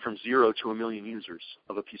had gone from 0 to 1 million users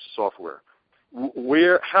of a piece of software.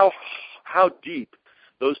 How deep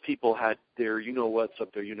those people had their you-know-whats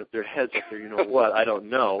up there, their heads up there, you-know-what, I don't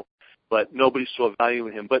know. But nobody saw value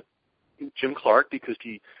in him. But Jim Clark, because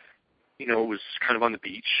he, was kind of on the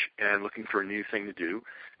beach and looking for a new thing to do,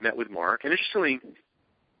 met with Mark. And interestingly,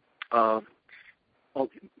 Clark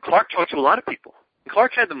talked to a lot of people.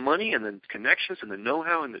 Clark had the money and the connections and the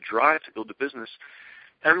know-how and the drive to build a business.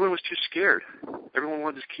 Everyone was too scared. Everyone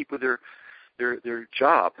wanted to keep with their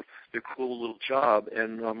job, their cool little job.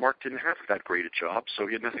 And Mark didn't have that great a job, so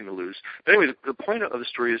he had nothing to lose. But anyway, the point of the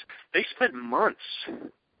story is they spent months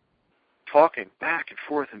talking back and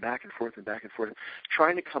forth and back and forth and back and forth,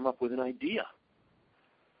 trying to come up with an idea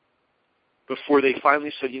before they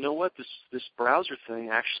finally said, you know what, this browser thing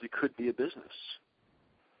actually could be a business.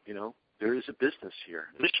 There is a business here.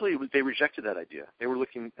 Initially, they rejected that idea. They were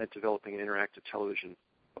looking at developing an interactive television,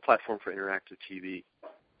 a platform for interactive TV.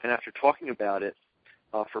 And after talking about it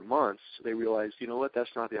for months, they realized, you know what, that's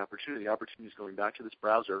not the opportunity. The opportunity is going back to this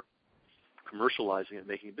browser, commercializing it,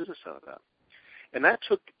 making a business out of that. And that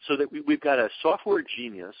took, so that we've got a software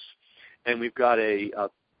genius, and we've got a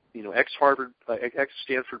ex-Harvard,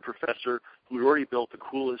 ex-Stanford professor who had already built the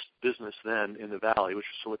coolest business then in the Valley, which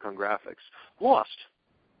was Silicon Graphics, lost,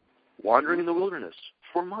 wandering in the wilderness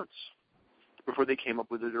for months before they came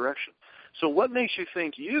up with a direction. So what makes you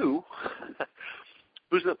think you,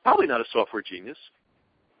 who's probably not a software genius,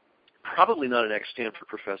 probably not an ex-Stanford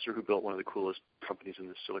professor who built one of the coolest companies in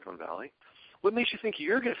the Silicon Valley, what makes you think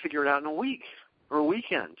you're going to figure it out in a week or a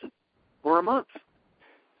weekend or a month?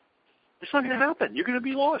 It's not going to happen. You're going to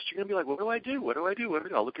be lost. You're going to be like, what do I do? What do I do?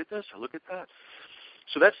 I'll look at this. I'll look at that.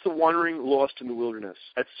 So that's the wandering lost in the wilderness.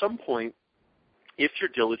 At some point, if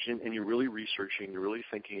you're diligent and you're really researching, you're really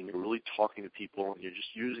thinking, and you're really talking to people, and you're just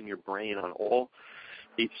using your brain on all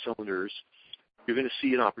 8 cylinders, you're going to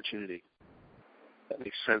see an opportunity that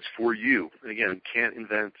makes sense for you. And again,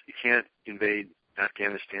 you can't invade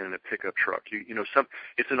Afghanistan in a pickup truck.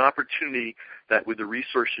 It's an opportunity that with the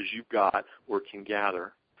resources you've got or can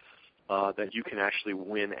gather, that you can actually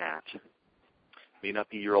win at. It may not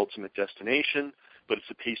be your ultimate destination, but it's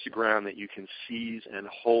a piece of ground that you can seize and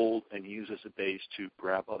hold and use as a base to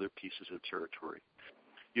grab other pieces of territory.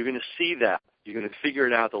 You're going to see that. You're going to figure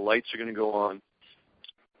it out. The lights are going to go on.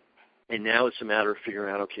 And now it's a matter of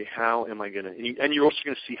figuring out, okay, how am I going to, and you're also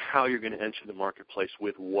going to see how you're going to enter the marketplace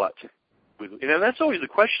with what. And that's always the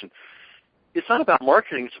question. It's not about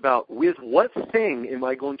marketing. It's about with what thing am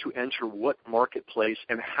I going to enter what marketplace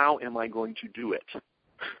and how am I going to do it?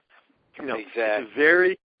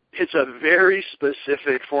 Exactly. It's a very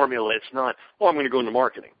specific formula. It's not, I'm going to go into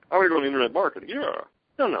marketing. I'm going to go into internet marketing. Yeah.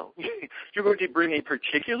 No. You're going to bring a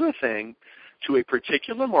particular thing to a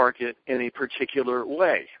particular market in a particular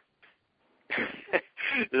way.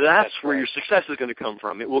 That's where your success is going to come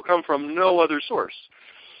from. It will come from no other source.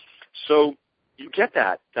 So you get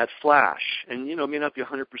that flash, and it may not be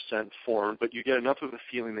 100% formed, but you get enough of a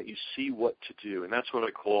feeling that you see what to do, and that's what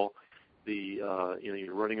I call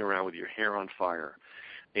you're running around with your hair on fire.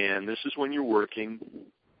 And this is when you're working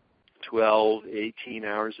 12, 18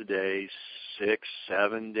 hours a day, 6,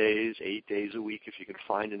 7 days, 8 days a week, if you can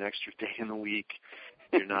find an extra day in the week,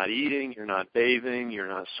 You're not eating, you're not bathing, you're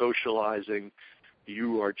not socializing.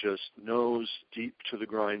 You are just nose deep to the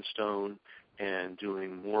grindstone and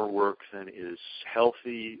doing more work than is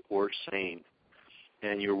healthy or sane.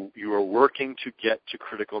 And you are working to get to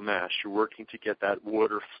critical mass. You're working to get that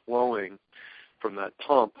water flowing from that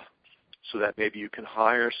pump so that maybe you can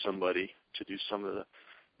hire somebody to do some of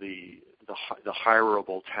the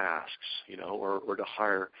hireable tasks, or to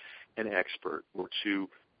hire an expert, or to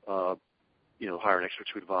hire an expert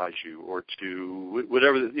to advise you, or to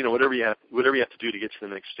whatever you have to do to get to the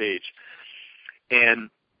next stage. And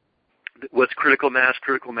what's critical mass?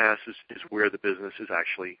 Critical mass is where the business is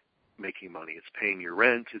actually making money. It's paying your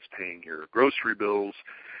rent. It's paying your grocery bills.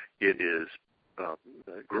 It's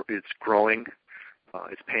growing.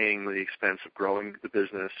 It's paying the expense of growing the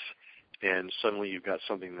business, and suddenly you've got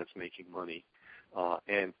something that's making money,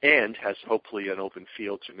 and has hopefully an open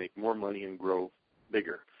field to make more money and grow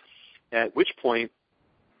bigger. At which point,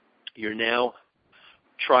 you're now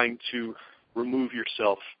trying to remove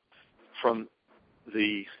yourself from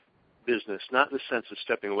the business, not in the sense of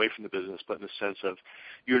stepping away from the business, but in the sense of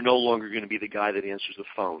you're no longer going to be the guy that answers the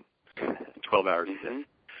phone 12 hours a day.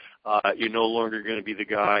 You're no longer going to be the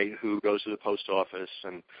guy who goes to the post office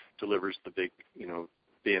and delivers the big,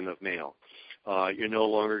 bin of mail. You're no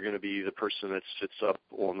longer going to be the person that sits up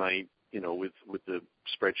all night, with the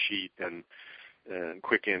spreadsheet and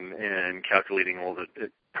Quicken and calculating all the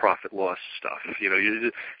profit loss stuff.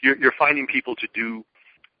 You're finding people to do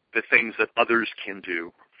the things that others can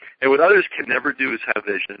do. And what others can never do is have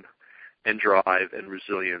vision and drive and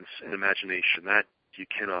resilience and imagination. That you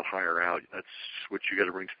cannot hire out. That's what you got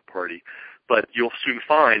to bring to the party. But you'll soon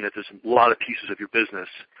find that there's a lot of pieces of your business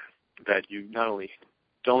that you not only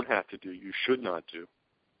don't have to do, you should not do.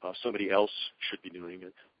 Somebody else should be doing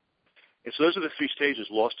it. And so those are the three stages: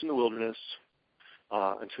 lost in the wilderness,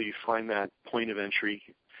 until you find that point of entry,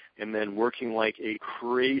 and then working like a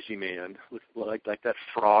crazy man, like that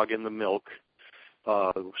frog in the milk,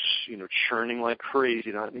 churning like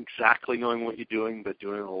crazy, not exactly knowing what you're doing, but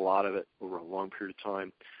doing a lot of it over a long period of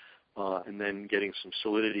time, and then getting some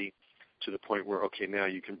solidity to the point where, okay, now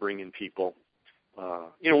you can bring in people.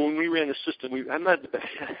 When we ran the system, I'm not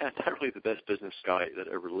really the best business guy that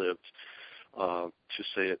ever lived, to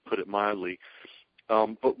put it mildly.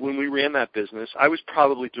 But when we ran that business, I was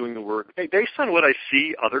probably doing the work, based on what I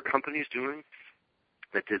see other companies doing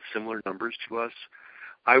that did similar numbers to us.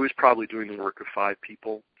 I was probably doing the work of 5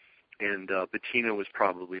 people, and Bettina was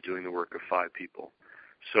probably doing the work of 5 people.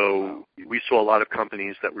 So we saw a lot of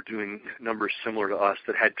companies that were doing numbers similar to us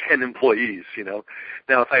that had 10 employees, Now,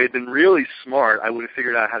 if I had been really smart, I would have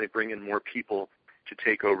figured out how to bring in more people to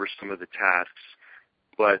take over some of the tasks.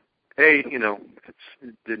 But, it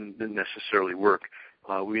didn't necessarily work.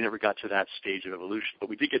 We never got to that stage of evolution, but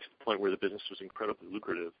we did get to the point where the business was incredibly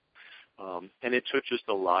lucrative. And it took just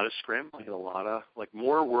a lot of scrambling, a lot of,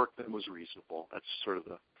 more work than was reasonable. That's sort of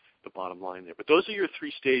the bottom line there. But those are your 3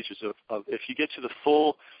 stages of if you get to the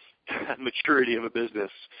full maturity of a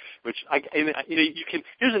business, which you can.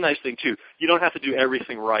 Here's a nice thing too: you don't have to do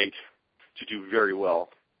everything right to do very well.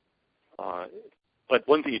 But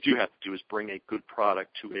one thing you do have to do is bring a good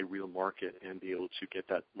product to a real market and be able to get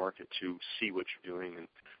that market to see what you're doing and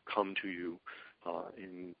come to you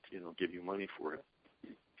and give you money for it.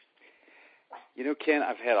 Ken,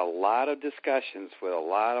 I've had a lot of discussions with a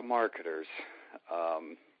lot of marketers.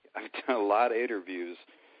 I've done a lot of interviews,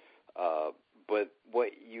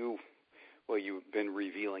 but you've been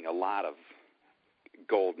revealing a lot of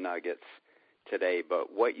gold nuggets today.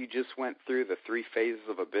 But what you just went through, the 3 phases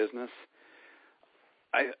of a business,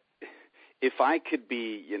 if I could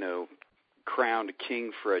be, crowned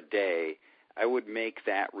king for a day, I would make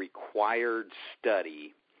that required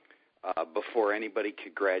study before anybody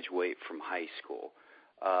could graduate from high school,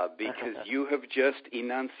 because you have just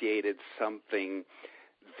enunciated something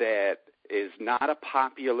that is not a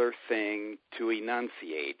popular thing to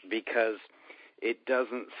enunciate, because it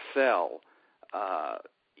doesn't sell,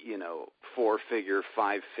 4-figure,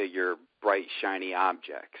 5-figure, bright, shiny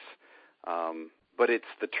objects. But it's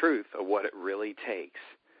the truth of what it really takes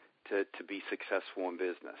to be successful in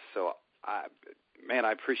business. So, I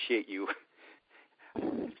appreciate you.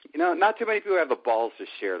 Not too many people have the balls to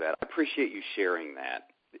share that. I appreciate you sharing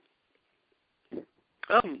that.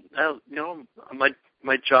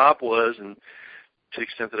 My job was, and to the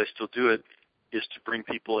extent that I still do it, is to bring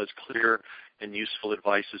people as clear and useful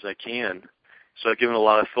advice as I can. So I've given a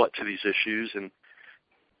lot of thought to these issues, and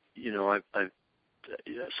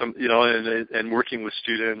and working with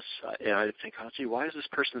students, I think, gee, why is this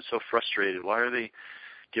person so frustrated? Why are they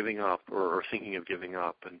giving up or thinking of giving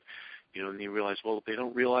up? And And you realize, well, they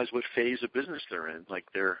don't realize what phase of business they're in. Like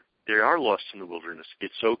they are lost in the wilderness.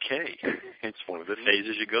 It's okay. It's one of the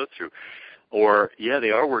phases you go through. Or, yeah,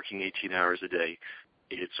 they are working 18 hours a day.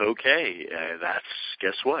 It's okay.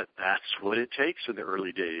 Guess what? That's what it takes in the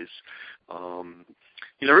early days.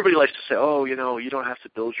 Everybody likes to say, oh, you don't have to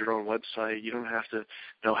build your own website. You don't have to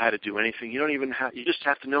know how to do anything. You just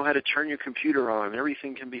have to know how to turn your computer on.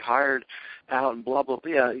 Everything can be hired out and blah, blah,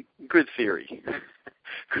 blah. Yeah, good theory.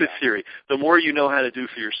 Good theory. The more you know how to do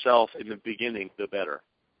for yourself in the beginning, the better.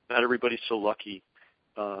 Not everybody's so lucky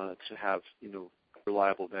to have,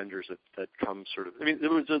 reliable vendors that come sort of. I mean,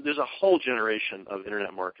 there's a whole generation of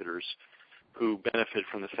internet marketers who benefit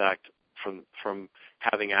from the fact from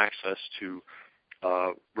having access to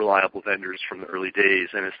reliable vendors from the early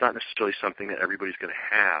days, and it's not necessarily something that everybody's going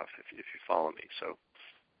to have, if you follow me. So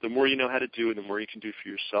the more you know how to do it, the more you can do for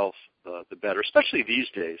yourself, the better, especially these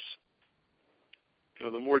days.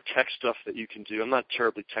 The more tech stuff that you can do. I'm not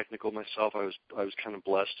terribly technical myself. I was kind of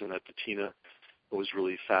blessed in that Patina was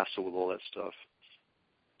really facile with all that stuff.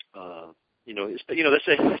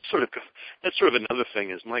 That's sort of another thing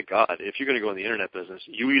is, my God, if you're going to go in the internet business,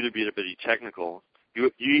 you either better be technical,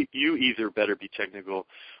 you either better be technical,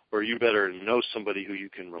 or you better know somebody who you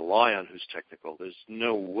can rely on who's technical. There's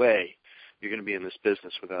no way you're going to be in this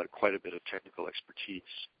business without quite a bit of technical expertise.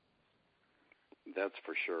 That's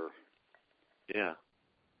for sure. Yeah.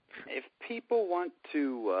 If people want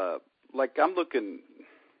to, I'm looking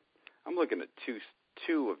at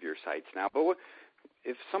two of your sites now, but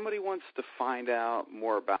if somebody wants to find out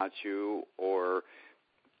more about you or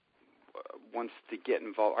wants to get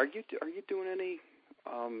involved, are you doing any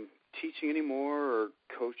teaching anymore or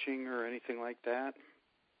coaching or anything like that?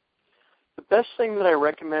 The best thing that I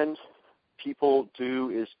recommend people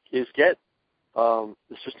do is get the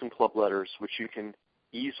System Club letters, which you can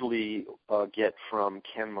easily get from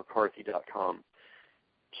kenmccarthy.com,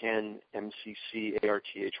 Ken,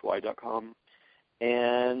 McCarthy.com,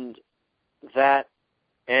 and that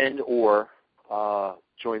or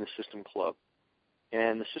join the System Club.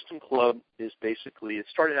 And the System Club is basically, it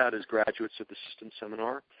started out as graduates of the System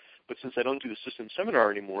Seminar, but since I don't do the System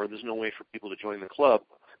Seminar anymore, there's no way for people to join the club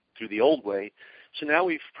through the old way. So now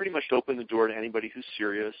we've pretty much opened the door to anybody who's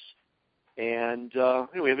serious. And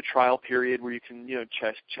we have a trial period where you can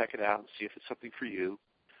check it out and see if it's something for you,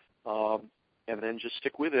 and then just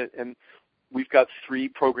stick with it. And we've got 3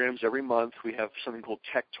 programs every month. We have something called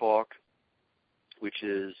Tech Talk, which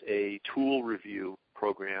is a tool review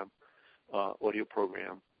program, audio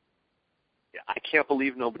program. I can't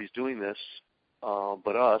believe nobody's doing this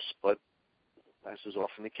but us, but as is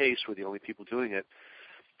often the case, we're the only people doing it.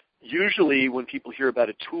 Usually when people hear about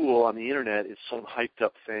a tool on the internet, it's some hyped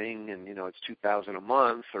up thing and, it's $2,000 a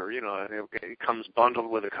month or, it comes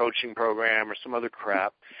bundled with a coaching program or some other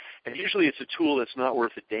crap. And usually it's a tool that's not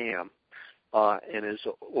worth a damn and is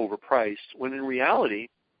overpriced, when in reality,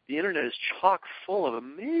 the internet is chock full of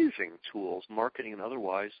amazing tools, marketing and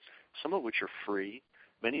otherwise, some of which are free,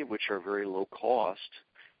 many of which are very low cost.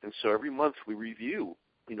 And so every month we review,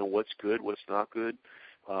 what's good, what's not good,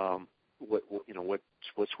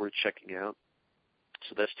 what's worth checking out.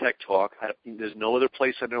 So that's Tech Talk. There's no other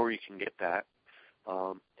place I know where you can get that.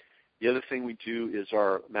 The other thing we do is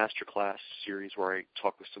our masterclass series where I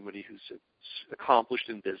talk with somebody who's accomplished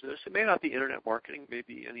in business. It may not be internet marketing,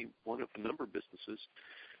 maybe any one of a number of businesses,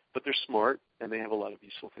 but they're smart and they have a lot of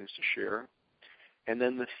useful things to share. And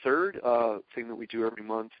then the third thing that we do every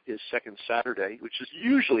month is Second Saturday, which is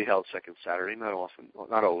usually held second Saturday, not often,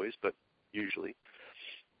 not always, but usually.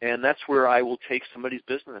 And that's where I will take somebody's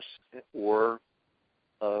business, or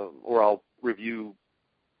I'll review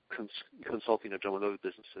consulting I've done with other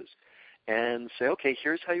businesses, and say, okay,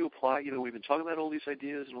 here's how you apply. We've been talking about all these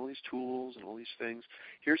ideas and all these tools and all these things.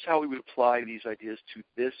 Here's how we would apply these ideas to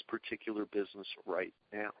this particular business right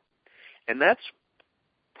now. And that's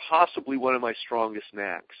possibly one of my strongest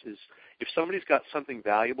knacks, is if somebody's got something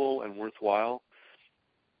valuable and worthwhile,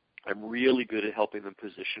 I'm really good at helping them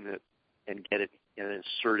position it and get it and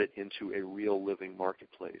insert it into a real living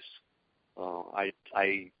marketplace.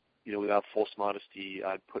 Without false modesty,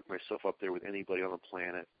 I'd put myself up there with anybody on the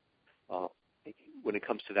planet when it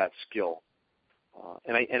comes to that skill.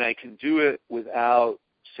 And I can do it without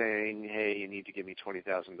saying, hey, you need to give me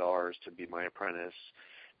 $20,000 to be my apprentice.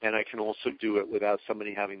 And I can also do it without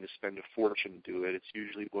somebody having to spend a fortune to do it. It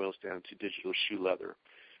usually boils down to digital shoe leather.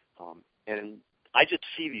 And I just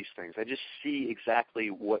see these things. I just see exactly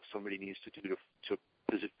what somebody needs to do to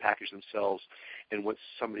package themselves and what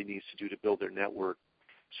somebody needs to do to build their network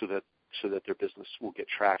so that their business will get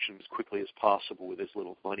traction as quickly as possible with as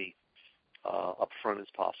little money up front as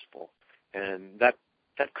possible. And that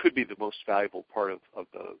that could be the most valuable part of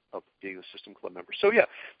being a System Club member. So yeah,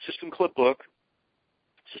 System Club book,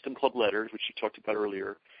 System Club letters, which you talked about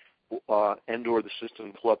earlier, and/or the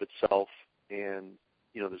System Club itself. And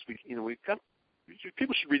we've got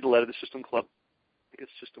people should read the letter to the System Club. I think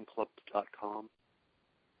it's systemclub.com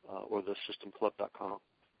or thesystemclub.com.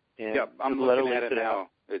 And yep, I'm looking at it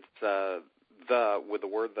now. It's with the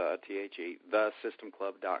word the, T-H-E,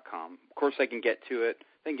 thesystemclub.com. Of course, I can get to it.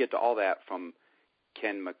 They can get to all that from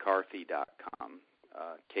kenmccarthy.com,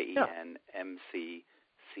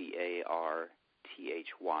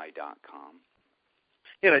 KenMcCarthy.com.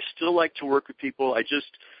 And I still like to work with people. I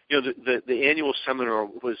just, the annual seminar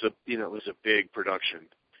was a big production,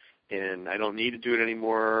 and I don't need to do it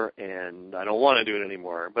anymore, and I don't want to do it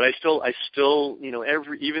anymore. But I still,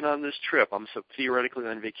 even on this trip, I'm theoretically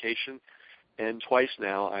on vacation, and twice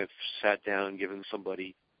now I've sat down and given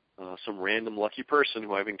somebody, some random lucky person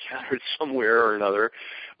who I've encountered somewhere or another,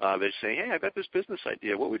 they say, hey, I've got this business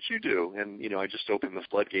idea. What would you do? And, I just open the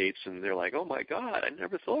floodgates, and they're like, oh, my God, I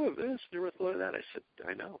never thought of this, never thought of that. I said,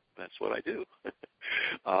 I know. That's what I do.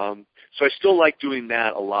 So I still like doing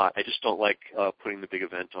that a lot. I just don't like putting the big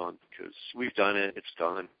event on because we've done it. It's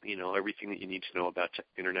done. Everything that you need to know about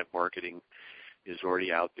Internet marketing is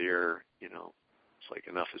already out there. It's like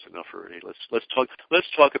enough is enough already. Let's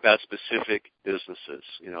talk about specific businesses,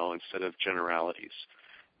 instead of generalities,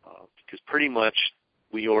 because pretty much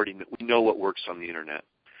we know what works on the Internet.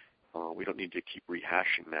 We don't need to keep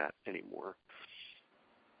rehashing that anymore.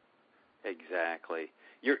 Exactly.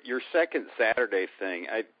 Your second Saturday thing,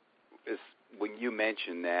 when you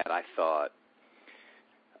mentioned that, I thought,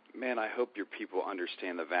 man, I hope your people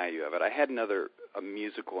understand the value of it. I had a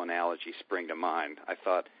musical analogy spring to mind. I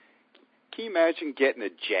thought, can you imagine getting a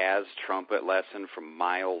jazz trumpet lesson from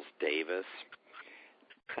Miles Davis?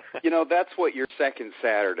 That's what your second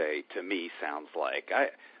Saturday to me sounds like.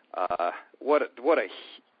 What a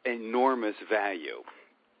enormous value.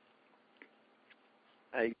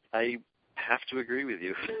 I have to agree with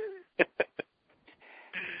you.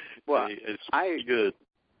 Well, it's pretty good.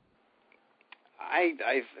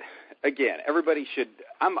 Again, everybody should.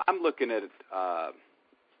 I'm looking at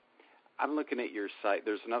your site.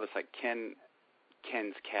 There's another site,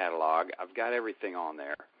 Ken's catalog. I've got everything on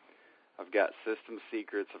there. I've got System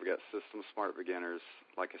Secrets. I've got System Smart Beginners.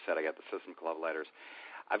 Like I said, I got the System Club letters.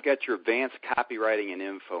 I've got your Advanced Copywriting and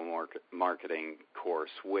Info Marketing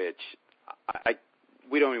course, which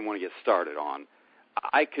we don't even want to get started on.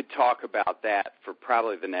 I could talk about that for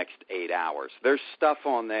probably the next 8 hours. There's stuff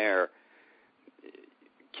on there.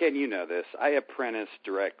 Ken, you know this. I apprenticed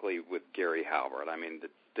directly with Gary Halbert. I mean,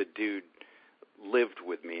 the dude lived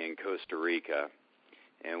with me in Costa Rica,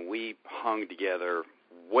 and we hung together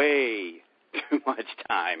way too much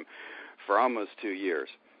time for almost 2 years.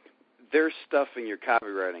 There's stuff in your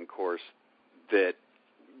copywriting course that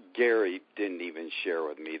Gary didn't even share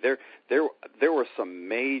with me. There were some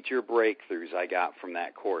major breakthroughs I got from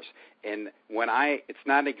that course, and it's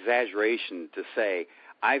not an exaggeration to say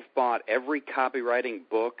I've bought every copywriting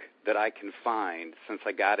book that I can find since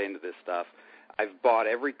I got into this stuff. I've bought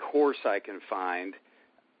every course I can find.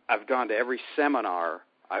 I've gone to every seminar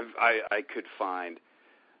I could find.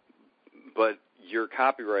 But your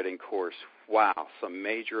copywriting course, wow, some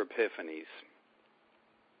major epiphanies.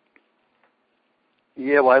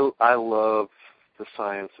 Yeah, well, I love the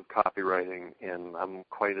science of copywriting, and I'm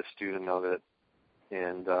quite a student of it.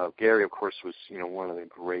 And Gary, of course, was one of the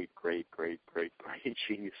great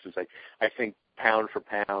geniuses. I think pound for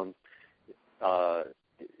pound,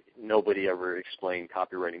 nobody ever explained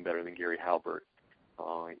copywriting better than Gary Halbert.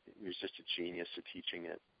 He was just a genius at teaching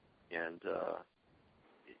it. And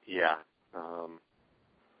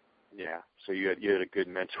so you had a good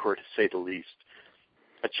mentor, to say the least.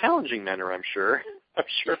 A challenging mentor, I'm sure. I'm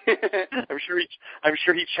sure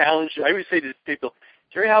he challenged. I always say to people,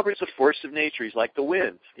 Gary Halbert's a force of nature. He's like the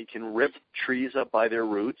wind. He can rip trees up by their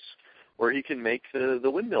roots, or he can make the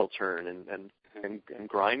windmill turn and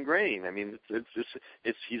grind grain. I mean,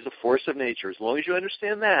 he's a force of nature. As long as you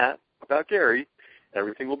understand that about Gary,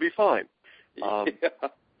 everything will be fine. He's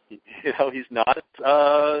not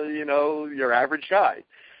your average guy,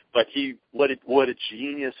 but what a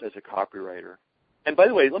genius as a copywriter. And by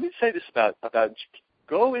the way, let me say this about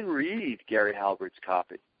go and read Gary Halbert's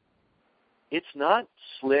copy. It's not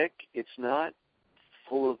slick. It's not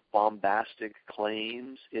full of bombastic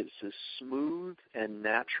claims. It's as smooth and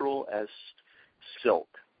natural as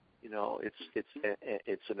silk.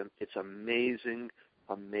 It's amazing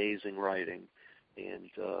writing,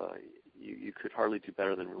 and you could hardly do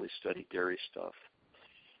better than really study Gary's stuff.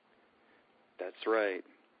 That's right.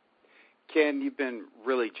 Ken, you've been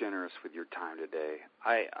really generous with your time today.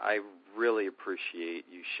 I really appreciate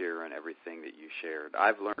you sharing everything that you shared.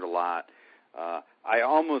 I've learned a lot. I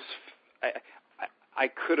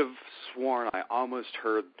could have sworn I almost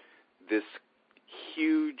heard this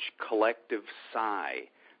huge collective sigh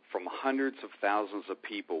from hundreds of thousands of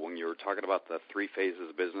people when you were talking about the 3 phases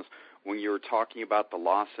of business, when you were talking about the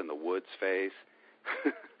Lost in the Woods phase.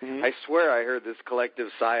 Mm-hmm. I swear I heard this collective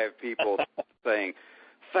sigh of people saying,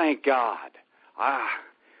 "Thank God!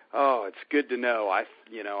 It's good to know. I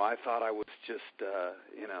thought I was just,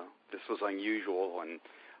 this was unusual, and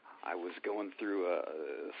I was going through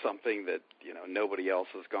something that nobody else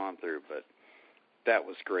has gone through." But that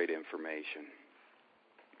was great information.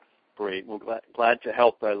 Great. Well, glad to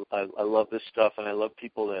help. I love this stuff, and I love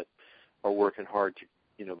people that are working hard to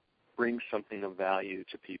bring something of value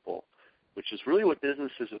to people, which is really what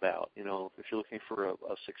business is about. If you're looking for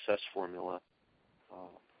a success formula,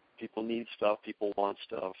 people need stuff, people want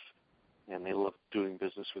stuff, and they love doing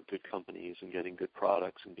business with good companies and getting good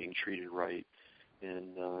products and being treated right.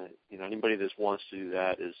 And anybody that wants to do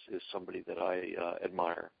that is somebody that I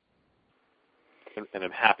admire, and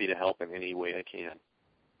I'm happy to help in any way I can.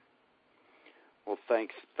 Well,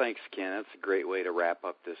 thanks, Ken. That's a great way to wrap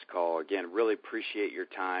up this call. Again, really appreciate your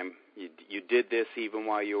time. You did this even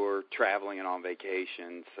while you were traveling and on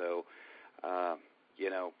vacation, so I'm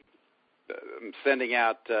sending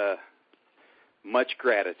out much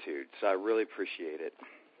gratitude. So I really appreciate it.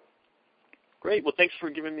 Great. Well, thanks for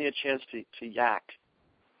giving me a chance to yak.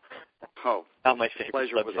 Oh, not my favorite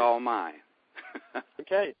pleasure subject. was all mine.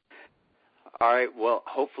 Okay. All right. Well,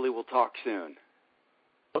 hopefully we'll talk soon.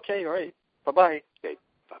 Okay. All right. Bye-bye. Okay.